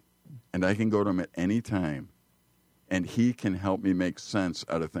 And I can go to him at any time, and he can help me make sense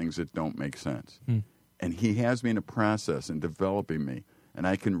out of things that don't make sense. And he has me in a process in developing me, and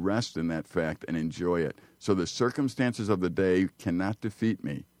I can rest in that fact and enjoy it. So the circumstances of the day cannot defeat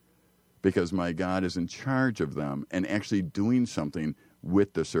me, because my God is in charge of them and actually doing something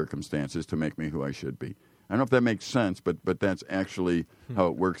with the circumstances to make me who I should be. I don't know if that makes sense, but that's actually how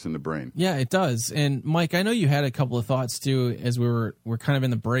it works in the brain. Yeah, it does. And Mike, I know you had a couple of thoughts too as we're kind of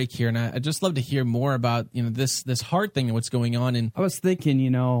in the break here, and I'd just love to hear more about this heart thing and what's going on. And I was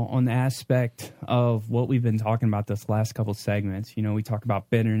thinking, on the aspect of what we've been talking about this last couple of segments. We talk about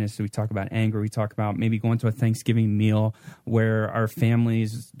bitterness, we talk about anger, we talk about maybe going to a Thanksgiving meal where our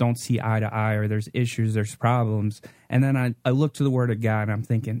families don't see eye to eye, or there's issues, there's problems. And then I look to the Word of God and I'm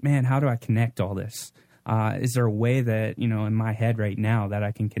thinking, man, how do I connect all this? Is there a way that, in my head right now that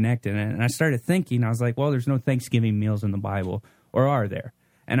I can connect it? And I started thinking, I was like, well, there's no Thanksgiving meals in the Bible, or are there?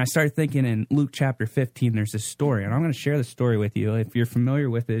 And I started thinking in Luke chapter 15, there's this story, and I'm going to share the story with you. If you're familiar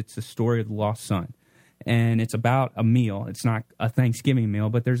with it, it's the story of the lost son. And it's about a meal. It's not a Thanksgiving meal,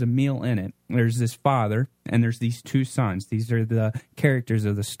 but there's a meal in it. There's this father, and there's these two sons. These are the characters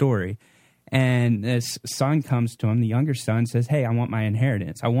of the story. And this son comes to him, the younger son says, hey, I want my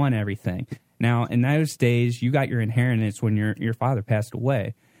inheritance. I want everything. Now, in those days, you got your inheritance when your father passed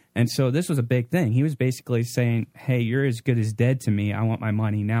away. And so this was a big thing. He was basically saying, hey, you're as good as dead to me. I want my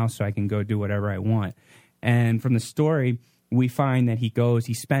money now so I can go do whatever I want. And from the story, we find that he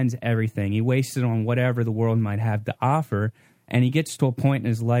spends everything. He wastes it on whatever the world might have to offer. And he gets to a point in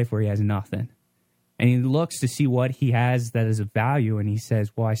his life where he has nothing. And he looks to see what he has that is of value, and he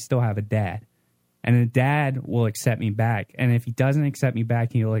says, well, I still have a dad. And the dad will accept me back. And if he doesn't accept me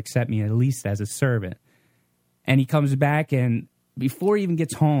back, he'll accept me at least as a servant. And he comes back, and before he even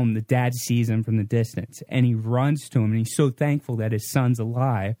gets home, the dad sees him from the distance. And he runs to him, and he's so thankful that his son's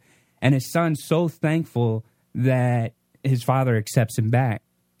alive. And his son's so thankful that his father accepts him back.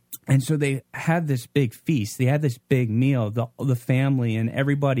 And so they have this big feast. They have this big meal. The family and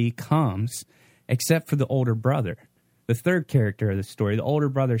everybody comes, except for the older brother, the third character of the story. The older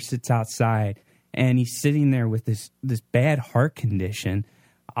brother sits outside, and he's sitting there with this bad heart condition.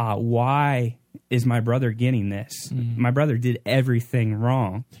 Why is my brother getting this? Mm-hmm. My brother did everything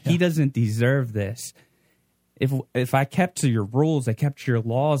wrong. Yeah. He doesn't deserve this. If I kept to your rules, I kept to your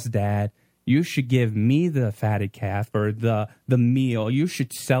laws, Dad, you should give me the fatted calf or the meal. You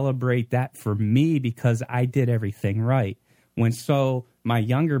should celebrate that for me because I did everything right. So my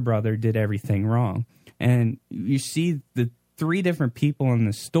younger brother did everything wrong. And you see the three different people in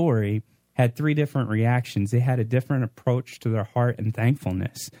the story had three different reactions. They had a different approach to their heart and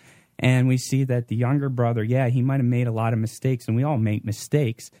thankfulness. And we see that the younger brother, he might have made a lot of mistakes, and we all make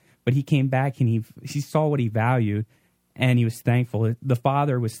mistakes, but he came back and he saw what he valued, and he was thankful. The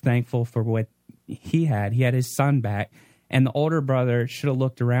father was thankful for what he had. He had his son back. And the older brother should have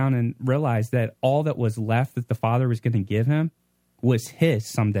looked around and realized that all that was left that the father was going to give him was his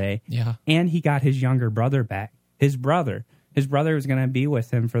someday. Yeah. And he got his younger brother back, his brother. His brother was going to be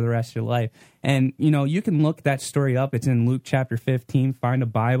with him for the rest of your life. And, you can look that story up. It's in Luke chapter 15. Find a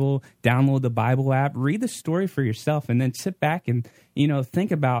Bible, download the Bible app, read the story for yourself, and then sit back and,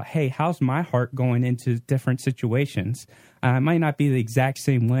 think about, hey, how's my heart going into different situations? It might not be the exact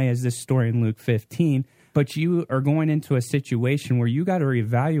same way as this story in Luke 15, but you are going into a situation where you got to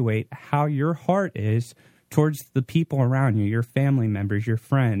reevaluate how your heart is towards the people around you, your family members, your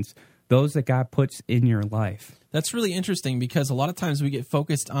friends, those that God puts in your life. That's really interesting because a lot of times we get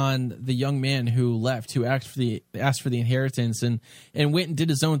focused on the young man who left, who asked for the inheritance and went and did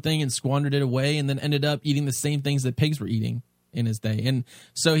his own thing and squandered it away and then ended up eating the same things that pigs were eating in his day. And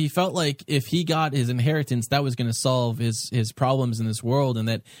so he felt like if he got his inheritance, that was going to solve his problems in this world, and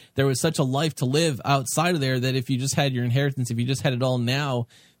that there was such a life to live outside of there that if you just had your inheritance, if you just had it all now,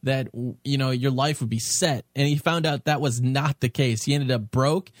 that your life would be set. And he found out that was not the case. He ended up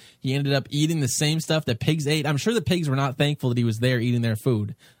broke. He ended up eating the same stuff that pigs ate. I'm sure the pigs were not thankful that he was there eating their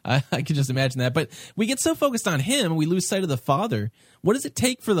food. I could just imagine that. But we get so focused on him, we lose sight of the father. What does it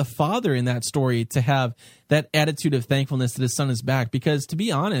take for the father in that story to have that attitude of thankfulness that his son is back? Because to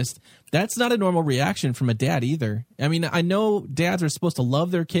be honest, that's not a normal reaction from a dad either. I mean, I know dads are supposed to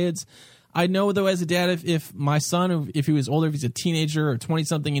love their kids. I know, though, as a dad, if my son, if he was older, if he's a teenager or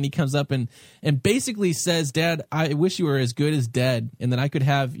 20-something, and he comes up and basically says, Dad, I wish you were as good as dead, and that I could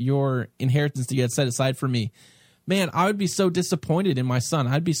have your inheritance to get set aside for me, man, I would be so disappointed in my son.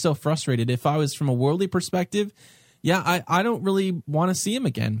 I'd be so frustrated. If I was from a worldly perspective, yeah, I don't really want to see him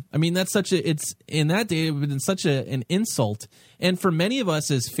again. I mean, it's in that day, it would have been such an insult. And for many of us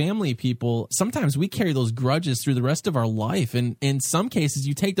as family people, sometimes we carry those grudges through the rest of our life. And in some cases,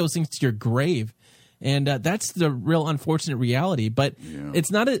 you take those things to your grave. And that's the real unfortunate reality. But it's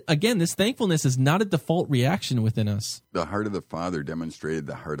not, this thankfulness is not a default reaction within us. The heart of the Father demonstrated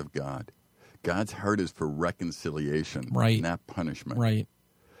the heart of God. God's heart is for reconciliation, right, not punishment. Right.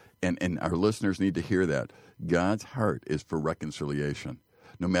 And our listeners need to hear that. God's heart is for reconciliation.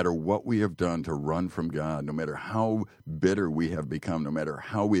 No matter what we have done to run from God, no matter how bitter we have become, no matter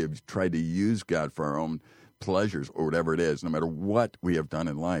how we have tried to use God for our own pleasures or whatever it is, no matter what we have done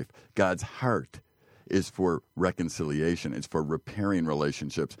in life, God's heart is for reconciliation. It's for repairing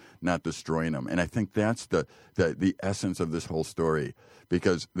relationships, not destroying them. And I think that's the essence of this whole story,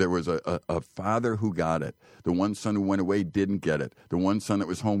 because there was a father who got it. The one son who went away didn't get it. The one son that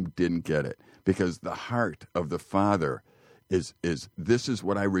was home didn't get it, because the heart of the Father is this is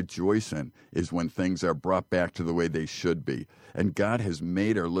what I rejoice in, is when things are brought back to the way they should be. And God has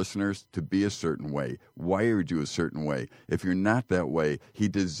made our listeners to be a certain way, wired you a certain way. If you're not that way, He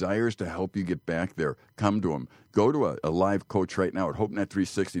desires to help you get back there. Come to Him. Go to a live coach right now at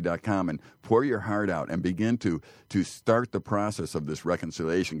HopeNet360.com and pour your heart out and begin to start the process of this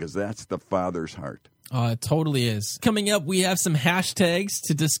reconciliation, because that's the Father's heart. It totally is. Coming up, we have some hashtags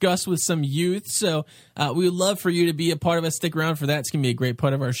to discuss with some youth. So we would love for you to be a part of us. Stick around for that. It's going to be a great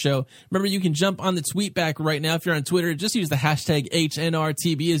part of our show. Remember, you can jump on the tweet back right now. If you're on Twitter, just use the hashtag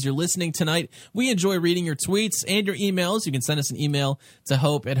HNRTB as you're listening tonight. We enjoy reading your tweets and your emails. You can send us an email to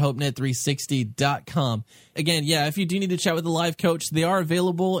hope@hopenet360.com. Again, if you do need to chat with a live coach, they are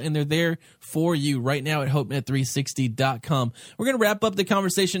available and they're there for you right now at hopenet360.com. We're going to wrap up the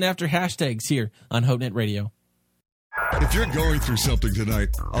conversation after hashtags here on HopeNet Radio. If you're going through something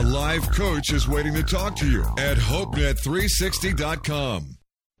tonight, a live coach is waiting to talk to you at HopeNet360.com.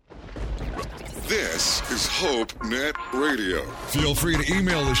 This is HopeNet Radio. Feel free to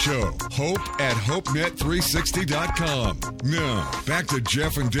email the show, hope@hopenet360.com. Now, back to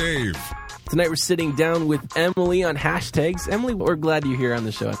Jeff and Dave. Tonight we're sitting down with Emily on hashtags. Emily, we're glad you're here on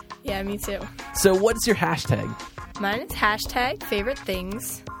the show. Yeah, me too. So what's your hashtag? Mine is hashtag favorite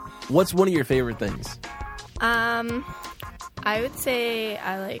things. What's one of your favorite things? I would say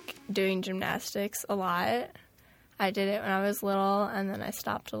I like doing gymnastics a lot. I did it when I was little, and then I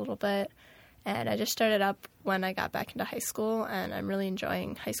stopped a little bit. And I just started up when I got back into high school, and I'm really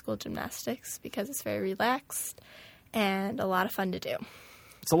enjoying high school gymnastics because it's very relaxed and a lot of fun to do.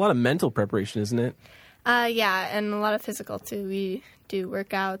 It's a lot of mental preparation, isn't it? Yeah, and a lot of physical, too. We do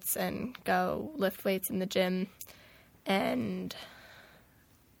workouts and go lift weights in the gym and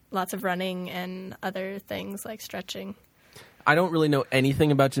lots of running and other things like stretching. I don't really know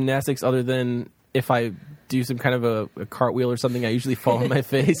anything about gymnastics other than if I do some kind of a cartwheel or something, I usually fall on my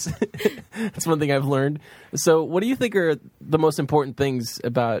face. That's one thing I've learned. So what do you think are the most important things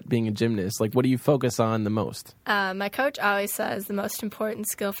about being a gymnast? Like, what do you focus on the most? My coach always says the most important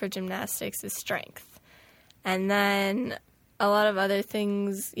skill for gymnastics is strength. And then a lot of other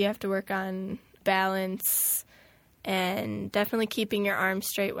things you have to work on, balance, and definitely keeping your arms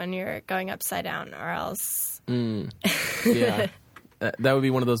straight when you're going upside down, or else... Yeah. That would be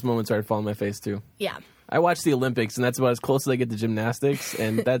one of those moments where I'd fall on my face, too. Yeah. I watch the Olympics, and that's about as close as I get to gymnastics,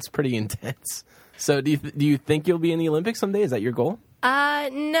 and that's pretty intense. So do you think you'll be in the Olympics someday? Is that your goal?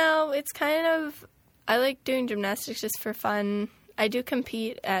 No, it's kind of... I like doing gymnastics just for fun. I do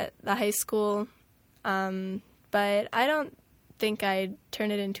compete at the high school, but I don't think I'd turn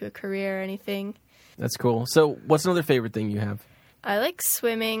it into a career or anything. That's cool. So what's another favorite thing you have? I like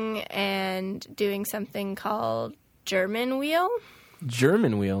swimming and doing something called German wheel.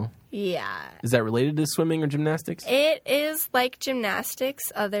 German wheel? Yeah. Is that related to swimming or gymnastics? It is like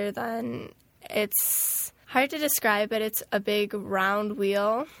gymnastics, other than it's hard to describe, but it's a big round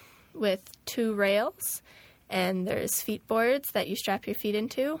wheel with 2 rails, and there's feet boards that you strap your feet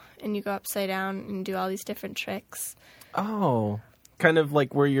into, and you go upside down and do all these different tricks. Oh, kind of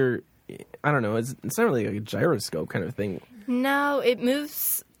like where you're, I don't know, it's not really like a gyroscope kind of thing. No, it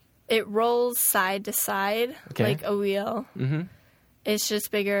moves, it rolls side to side like a wheel. Mm-hmm. It's just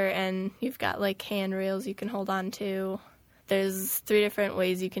bigger, and you've got, like, handrails you can hold on to. There's 3 different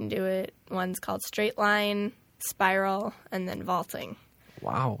ways you can do it. One's called straight line, spiral, and then vaulting.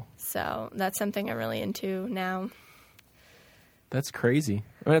 Wow. So that's something I'm really into now. That's crazy.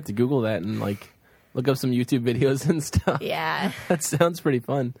 I'm going to have to Google that and, like, look up some YouTube videos and stuff. Yeah. That sounds pretty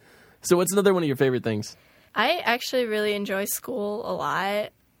fun. So what's another one of your favorite things? I actually really enjoy school a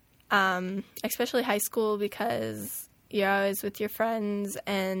lot, especially high school, because you're always with your friends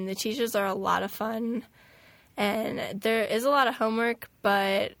and the teachers are a lot of fun. And there is a lot of homework,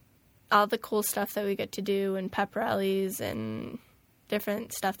 but all the cool stuff that we get to do and pep rallies and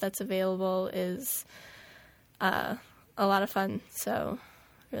different stuff that's available is a lot of fun. So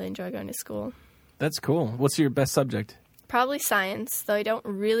I really enjoy going to school. That's cool. What's your best subject? Probably science, though I don't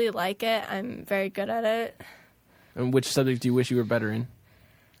really like it. I'm very good at it. And which subject do you wish you were better in?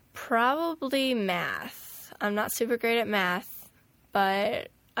 Probably math. I'm not super great at math, but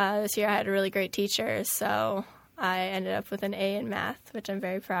this year I had a really great teacher, so I ended up with an A in math, which I'm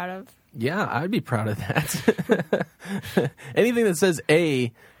very proud of. Yeah, I'd be proud of that. Anything that says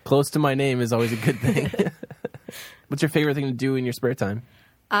A close to my name is always a good thing. What's your favorite thing to do in your spare time?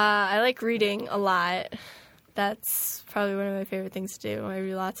 I like reading a lot. That's probably one of my favorite things to do. I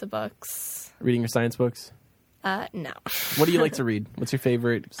read lots of books. Reading your science books? No. What do you like to read? What's your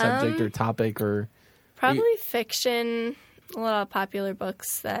favorite subject or topic? Or probably fiction. A lot of popular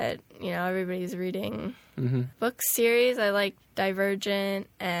books that, everybody's reading. Mm-hmm. Book series, I like Divergent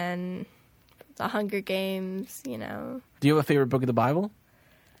and The Hunger Games, Do you have a favorite book of the Bible?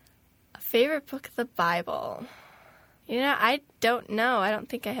 A favorite book of the Bible? I don't know. I don't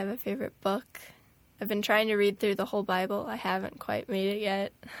think I have a favorite book. I've been trying to read through the whole Bible. I haven't quite made it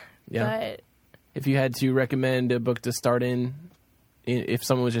yet. Yeah. But if you had to recommend a book to start in, if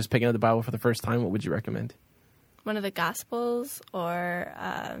someone was just picking up the Bible for the first time, what would you recommend? One of the Gospels or,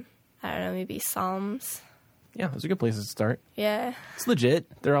 I don't know, maybe Psalms. Yeah, those are good places to start. Yeah. It's legit.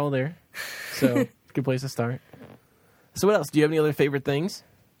 They're all there. So, it's a good place to start. So what else? Do you have any other favorite things?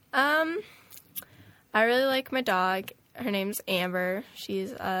 I really like my dog. Her name's Amber.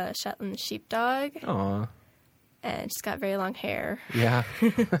 She's a Shetland sheepdog. Aw. And she's got very long hair. Yeah. We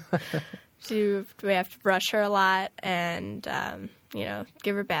have to brush her a lot and,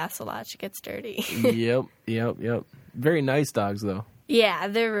 give her baths a lot. She gets dirty. Yep. Very nice dogs, though. Yeah,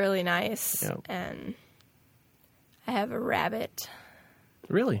 they're really nice. Yep. And I have a rabbit.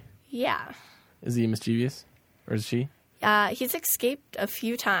 Really? Yeah. Is he mischievous? Or is she? He's escaped a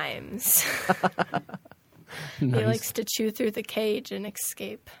few times. Nice. He likes to chew through the cage and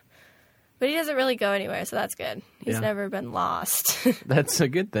escape. But he doesn't really go anywhere, so that's good. He's never been lost. That's a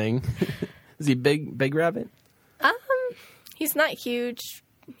good thing. Is he big rabbit? He's not huge.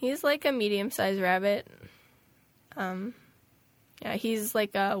 He's like a medium-sized rabbit. He's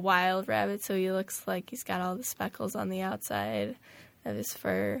like a wild rabbit, so he looks like he's got all the speckles on the outside of his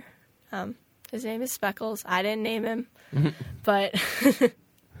fur. His name is Speckles. I didn't name him, but...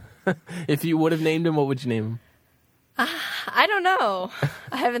 If you would have named him, what would you name him? I don't know.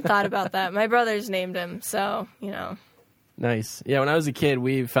 I haven't thought about that. My brother's named him, so, Nice. Yeah, when I was a kid,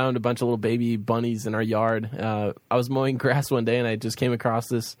 we found a bunch of little baby bunnies in our yard. I was mowing grass one day, and I just came across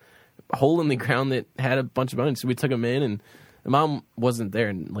this hole in the ground that had a bunch of bunnies. So we took them in, and the mom wasn't there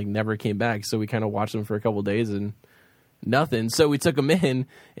and, never came back. So we kind of watched them for a couple of days, and nothing. So we took them in,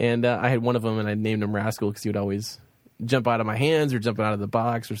 and I had one of them, and I named him Rascal because he would always jump out of my hands or jump out of the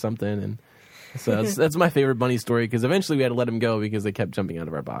box or something. And so that's my favorite bunny story, because eventually we had to let him go because they kept jumping out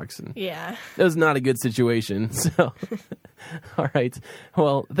of our box. And yeah. It was not a good situation. So, all right.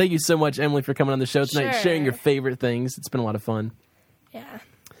 Well, thank you so much, Emily, for coming on the show tonight, sharing your favorite things. It's been a lot of fun. Yeah.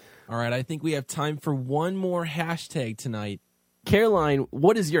 All right. I think we have time for one more hashtag tonight. Caroline,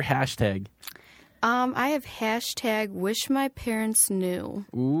 what is your hashtag? I have hashtag wish my parents knew.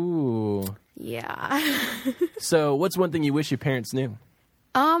 Ooh. Yeah. So what's one thing you wish your parents knew?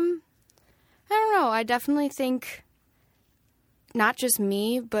 I don't know. I definitely think not just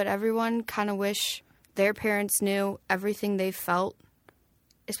me, but everyone kind of wish their parents knew everything they felt,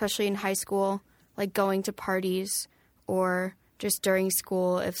 especially in high school, like going to parties or just during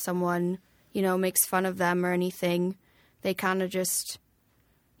school. If someone, makes fun of them or anything, they kind of just,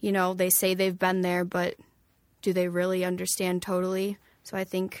 they say they've been there, but do they really understand totally? So I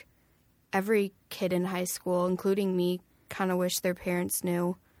think every kid in high school, including me, kind of wish their parents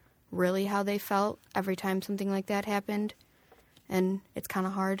knew really how they felt every time something like that happened. And it's kind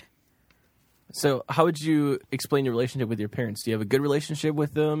of hard. So how would you explain your relationship with your parents? Do you have a good relationship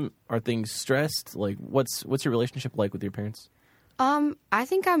with them? Are things stressed? What's your relationship like with your parents? I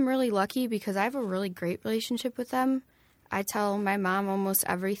think I'm really lucky because I have a really great relationship with them. I tell my mom almost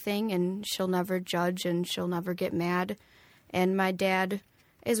everything, and she'll never judge, and she'll never get mad. And my dad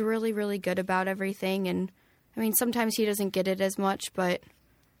is really, really good about everything. And, sometimes he doesn't get it as much, but,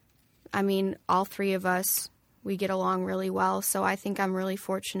 all three of us, we get along really well. So I think I'm really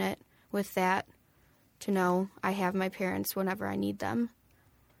fortunate with that, to know I have my parents whenever I need them.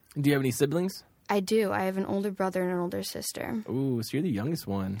 Do you have any siblings? I do. I have an older brother and an older sister. Ooh, so you're the youngest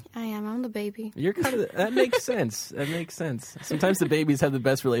one. I am. I'm the baby. You're kind of that makes sense. That makes sense. Sometimes the babies have the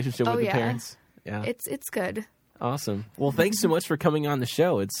best relationship with the parents. Yeah, it's good. Awesome. Well, thanks so much for coming on the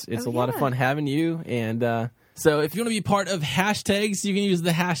show. It's a lot of fun having you. And so if you want to be part of hashtags, you can use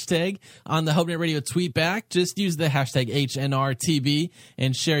the hashtag on the HopeNet Radio tweet back. Just use the hashtag HNRTB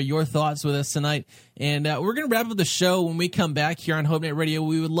and share your thoughts with us tonight. And we're going to wrap up the show when we come back here on HopeNet Radio.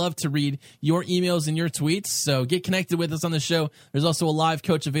 We would love to read your emails and your tweets, so get connected with us on the show. There's also a live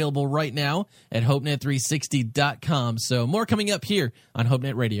coach available right now at HopeNet360.com. So more coming up here on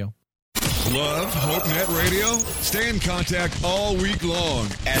HopeNet Radio. Love HopeNet Radio? Stay in contact all week long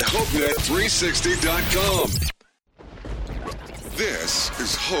at HopeNet360.com. This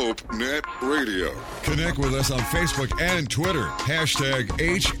is HopeNet Radio. Connect with us on Facebook and Twitter. Hashtag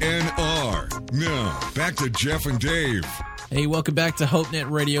HNR. Now, back to Jeff and Dave. Hey, welcome back to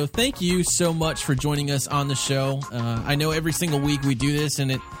HopeNet Radio. Thank you so much for joining us on the show. I know every single week we do this,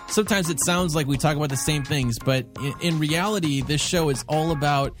 and sometimes it sounds like we talk about the same things, but in reality, this show is all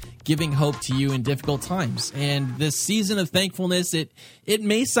about giving hope to you in difficult times. And this season of thankfulness, it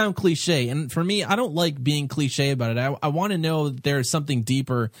may sound cliche, and for me, I don't like being cliche about it. I want to know that there's something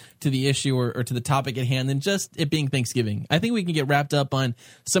deeper to the issue or to the topic at hand than just it being Thanksgiving. I think we can get wrapped up on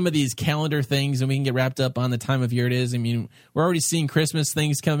some of these calendar things, and we can get wrapped up on the time of year it is. I mean, we're already seeing Christmas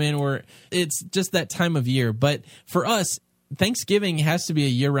things come in where it's just that time of year. But for us, Thanksgiving has to be a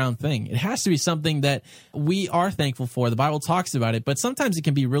year-round thing. It has to be something that we are thankful for. The Bible talks about it, but sometimes it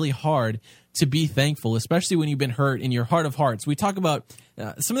can be really hard to be thankful, especially when you've been hurt in your heart of hearts. We talk about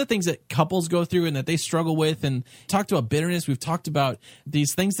some of the things that couples go through and that they struggle with, and talked about bitterness. We've talked about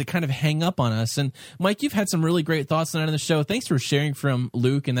these things that kind of hang up on us. And Mike, you've had some really great thoughts tonight on the show. Thanks for sharing from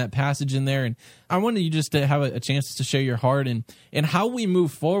Luke and that passage in there. And I wanted you just to have a chance to share your heart and how we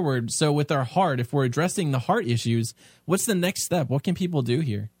move forward. So with our heart, if we're addressing the heart issues, what's the next step? What can people do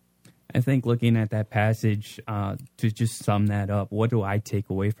here? I think looking at that passage, to just sum that up, what do I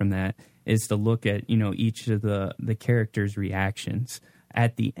take away from that is to look at, each of the characters' reactions.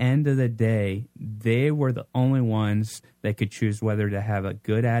 At the end of the day, they were the only ones that could choose whether to have a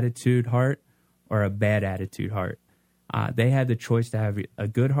good attitude heart or a bad attitude heart. They had the choice to have a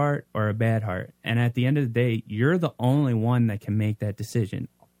good heart or a bad heart. And at the end of the day, you're the only one that can make that decision.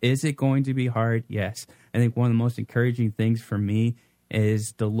 Is it going to be hard? Yes. I think one of the most encouraging things for me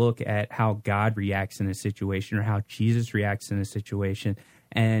is to look at how God reacts in a situation or how Jesus reacts in a situation,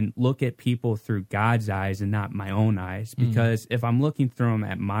 and look at people through God's eyes and not my own eyes. Because if I'm looking through them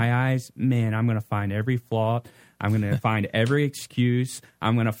at my eyes, man, I'm going to find every flaw. I'm going to find every excuse.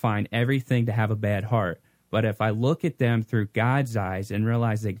 I'm going to find everything to have a bad heart. But if I look at them through God's eyes and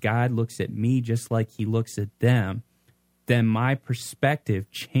realize that God looks at me just like he looks at them, then my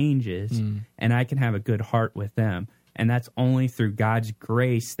perspective changes and I can have a good heart with them. And that's only through God's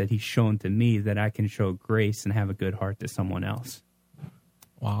grace that he's shown to me that I can show grace and have a good heart to someone else.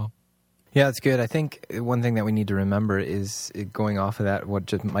 Wow. Yeah, that's good. I think one thing that we need to remember is, going off of that,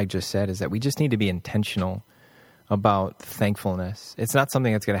 what Mike just said, is that we just need to be intentional about thankfulness. It's not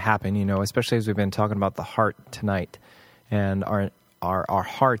something that's going to happen, especially as we've been talking about the heart tonight and our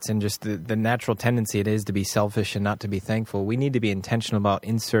hearts and just the natural tendency it is to be selfish and not to be thankful. We need to be intentional about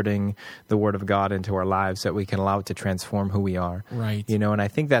inserting the Word of God into our lives so that we can allow it to transform who we are. Right. And I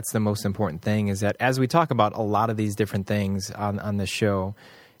think that's the most important thing, is that as we talk about a lot of these different things on the show,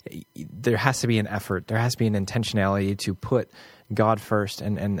 there has to be an effort. There has to be an intentionality to put God first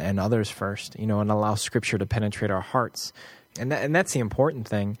and others first, and allow Scripture to penetrate our hearts. And that's the important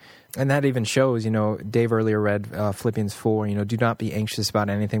thing. And that even shows, Dave earlier read Philippians 4, do not be anxious about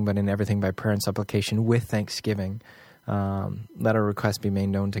anything, but in everything by prayer and supplication with thanksgiving. Let our requests be made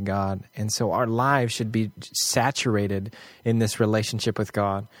known to God. And so our lives should be saturated in this relationship with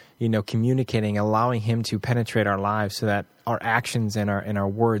God, communicating, allowing him to penetrate our lives so that our actions and our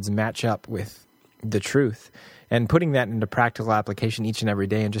words match up with the truth. And putting that into practical application each and every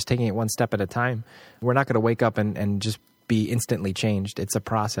day and just taking it one step at a time. We're not going to wake up and just be instantly changed. It's a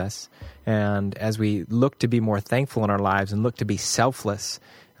process. And as we look to be more thankful in our lives and look to be selfless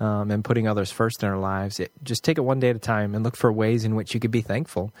and putting others first in our lives, just take it one day at a time and look for ways in which you could be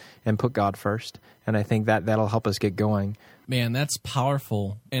thankful and put God first. And I think that'll help us get going. Man, that's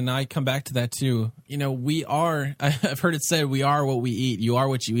powerful. And I come back to that too. I've heard it said, we are what we eat. You are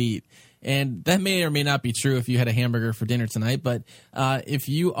what you eat. And that may or may not be true if you had a hamburger for dinner tonight. But if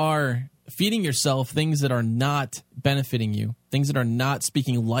you are feeding yourself things that are not benefiting you, things that are not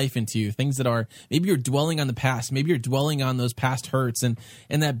speaking life into you, things that are, maybe you're dwelling on the past, maybe you're dwelling on those past hurts and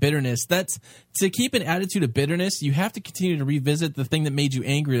that bitterness. That's, to keep an attitude of bitterness, you have to continue to revisit the thing that made you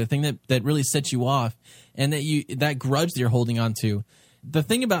angry, the thing that really set you off, and that grudge that you're holding on to. The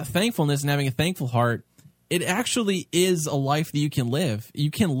thing about thankfulness and having a thankful heart, it actually is a life that you can live.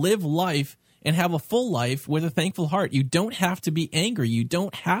 You can live life and have a full life with a thankful heart. You don't have to be angry. You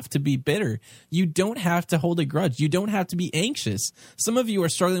don't have to be bitter. You don't have to hold a grudge. You don't have to be anxious. Some of you are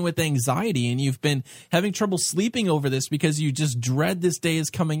struggling with anxiety, and you've been having trouble sleeping over this because you just dread this day is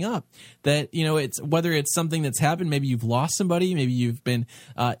coming up. That, it's whether it's something that's happened, maybe you've lost somebody, maybe you've been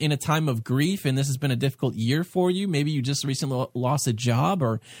in a time of grief and this has been a difficult year for you. Maybe you just recently lost a job,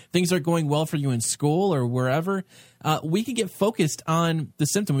 or things are going well for you in school or wherever. We can get focused on the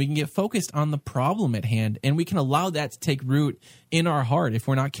symptom. We can get focused on the problem at hand, and we can allow that to take root in our heart if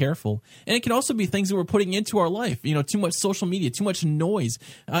we're not careful. And it can also be things that we're putting into our life. Too much social media, too much noise,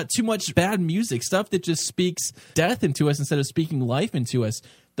 too much bad music, stuff that just speaks death into us instead of speaking life into us.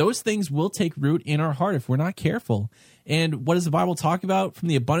 Those things will take root in our heart if we're not careful. And what does the Bible talk about? From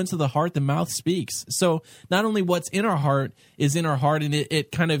the abundance of the heart, the mouth speaks. So not only what's in our heart is in our heart, and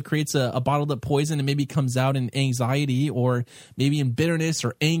it kind of creates a bottled up poison, and maybe comes out in anxiety or maybe in bitterness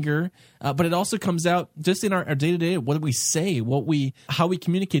or anger, but it also comes out just in our day-to-day, what we say, how we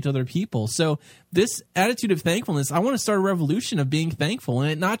communicate to other people. So this attitude of thankfulness, I want to start a revolution of being thankful,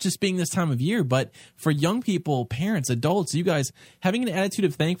 and it not just being this time of year, but for young people, parents, adults, you guys, having an attitude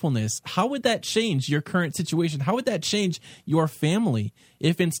of thankfulness. How would that change your current situation? How would that change your family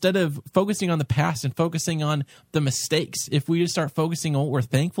if, instead of focusing on the past and focusing on the mistakes, if we just start focusing on what we're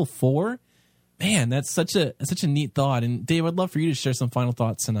thankful for? Man, that's such a neat thought. And Dave, I'd love for you to share some final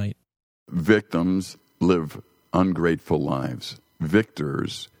thoughts tonight. Victims live ungrateful lives.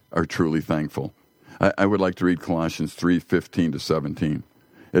 Victors are truly thankful. I would like to read Colossians 3:15-17.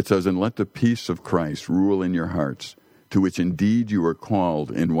 It says, "And let the peace of Christ rule in your hearts, to which indeed you are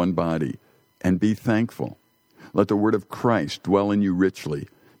called in one body, and be thankful. Let the word of Christ dwell in you richly,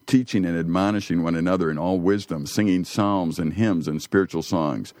 teaching and admonishing one another in all wisdom, singing psalms and hymns and spiritual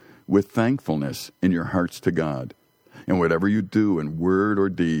songs, with thankfulness in your hearts to God. And whatever you do in word or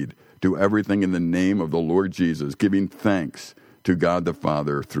deed, do everything in the name of the Lord Jesus, giving thanks to God the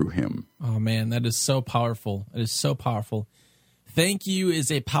Father through him." Oh, man, that is so powerful. It is so powerful. Thank you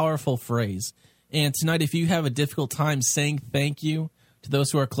is a powerful phrase. And tonight, if you have a difficult time saying thank you to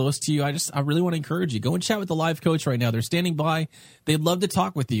those who are close to you, I really want to encourage you. Go and chat with the live coach right now. They're standing by. They'd love to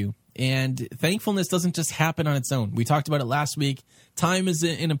talk with you. And thankfulness doesn't just happen on its own. We talked about it last week. Time is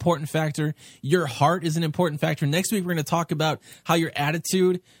an important factor. Your heart is an important factor. Next week, we're going to talk about how your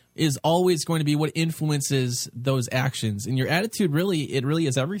attitude is always going to be what influences those actions. And your attitude really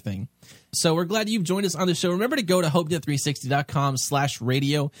is everything. So we're glad you've joined us on the show. Remember to go to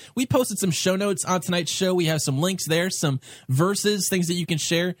HopeNet360.com/radio. We posted some show notes on tonight's show. We have some links there, some verses, things that you can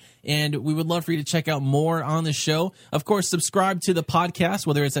share, and we would love for you to check out more on the show. Of course, subscribe to the podcast,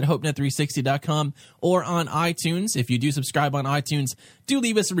 whether it's at HopeNet360.com or on iTunes. If you do subscribe on iTunes, do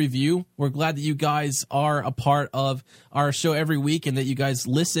leave us a review. We're glad that you guys are a part of our show every week and that you guys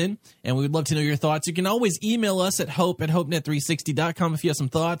listen, and we would love to know your thoughts. You can always email us at hope@HopeNet360.com if you have some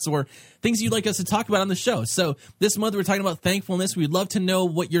thoughts or things you'd like us to talk about on the show. So this month we're talking about thankfulness. We'd love to know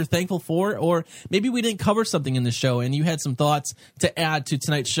what you're thankful for, or maybe we didn't cover something in the show and you had some thoughts to add to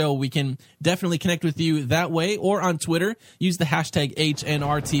tonight's show. We can definitely connect with you that way, or on Twitter. Use the hashtag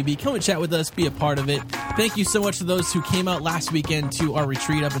HNRTV. Come and chat with us. Be a part of it. Thank you so much to those who came out last weekend to our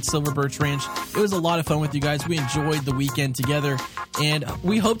retreat up at Silver Birch Ranch. It was a lot of fun with you guys. We enjoyed the weekend together, and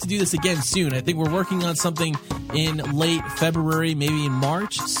we hope to do this again soon. I think we're working on something in late February, maybe in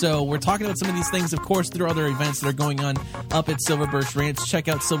March. So we're talking about some of these things. Of course, there are other events that are going on up at Silver Birch Ranch. Check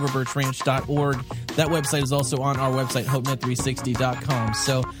out silverbirchranch.org. That website is also on our website, HopeNet360.com.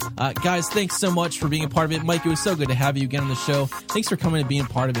 So, guys, thanks so much for being a part of it. Mike, it was so good to have you again on the show. Thanks for coming and being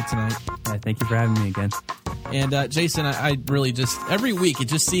part of it tonight. Thank you for having me again. And Jason, I really just, every week, it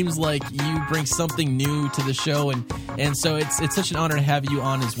just seems like you bring something new to the show. And so it's such an honor to have you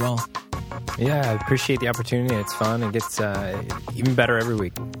on as well. Yeah, I appreciate the opportunity. It's fun. It gets even better every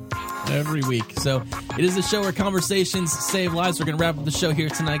week. Every week. So it is a show where conversations save lives. We're going to wrap up the show here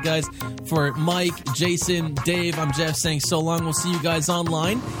tonight, guys. For Mike, Jason, Dave, I'm Jeff saying so long. We'll see you guys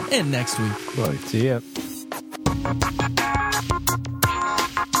online and next week. Well, see ya.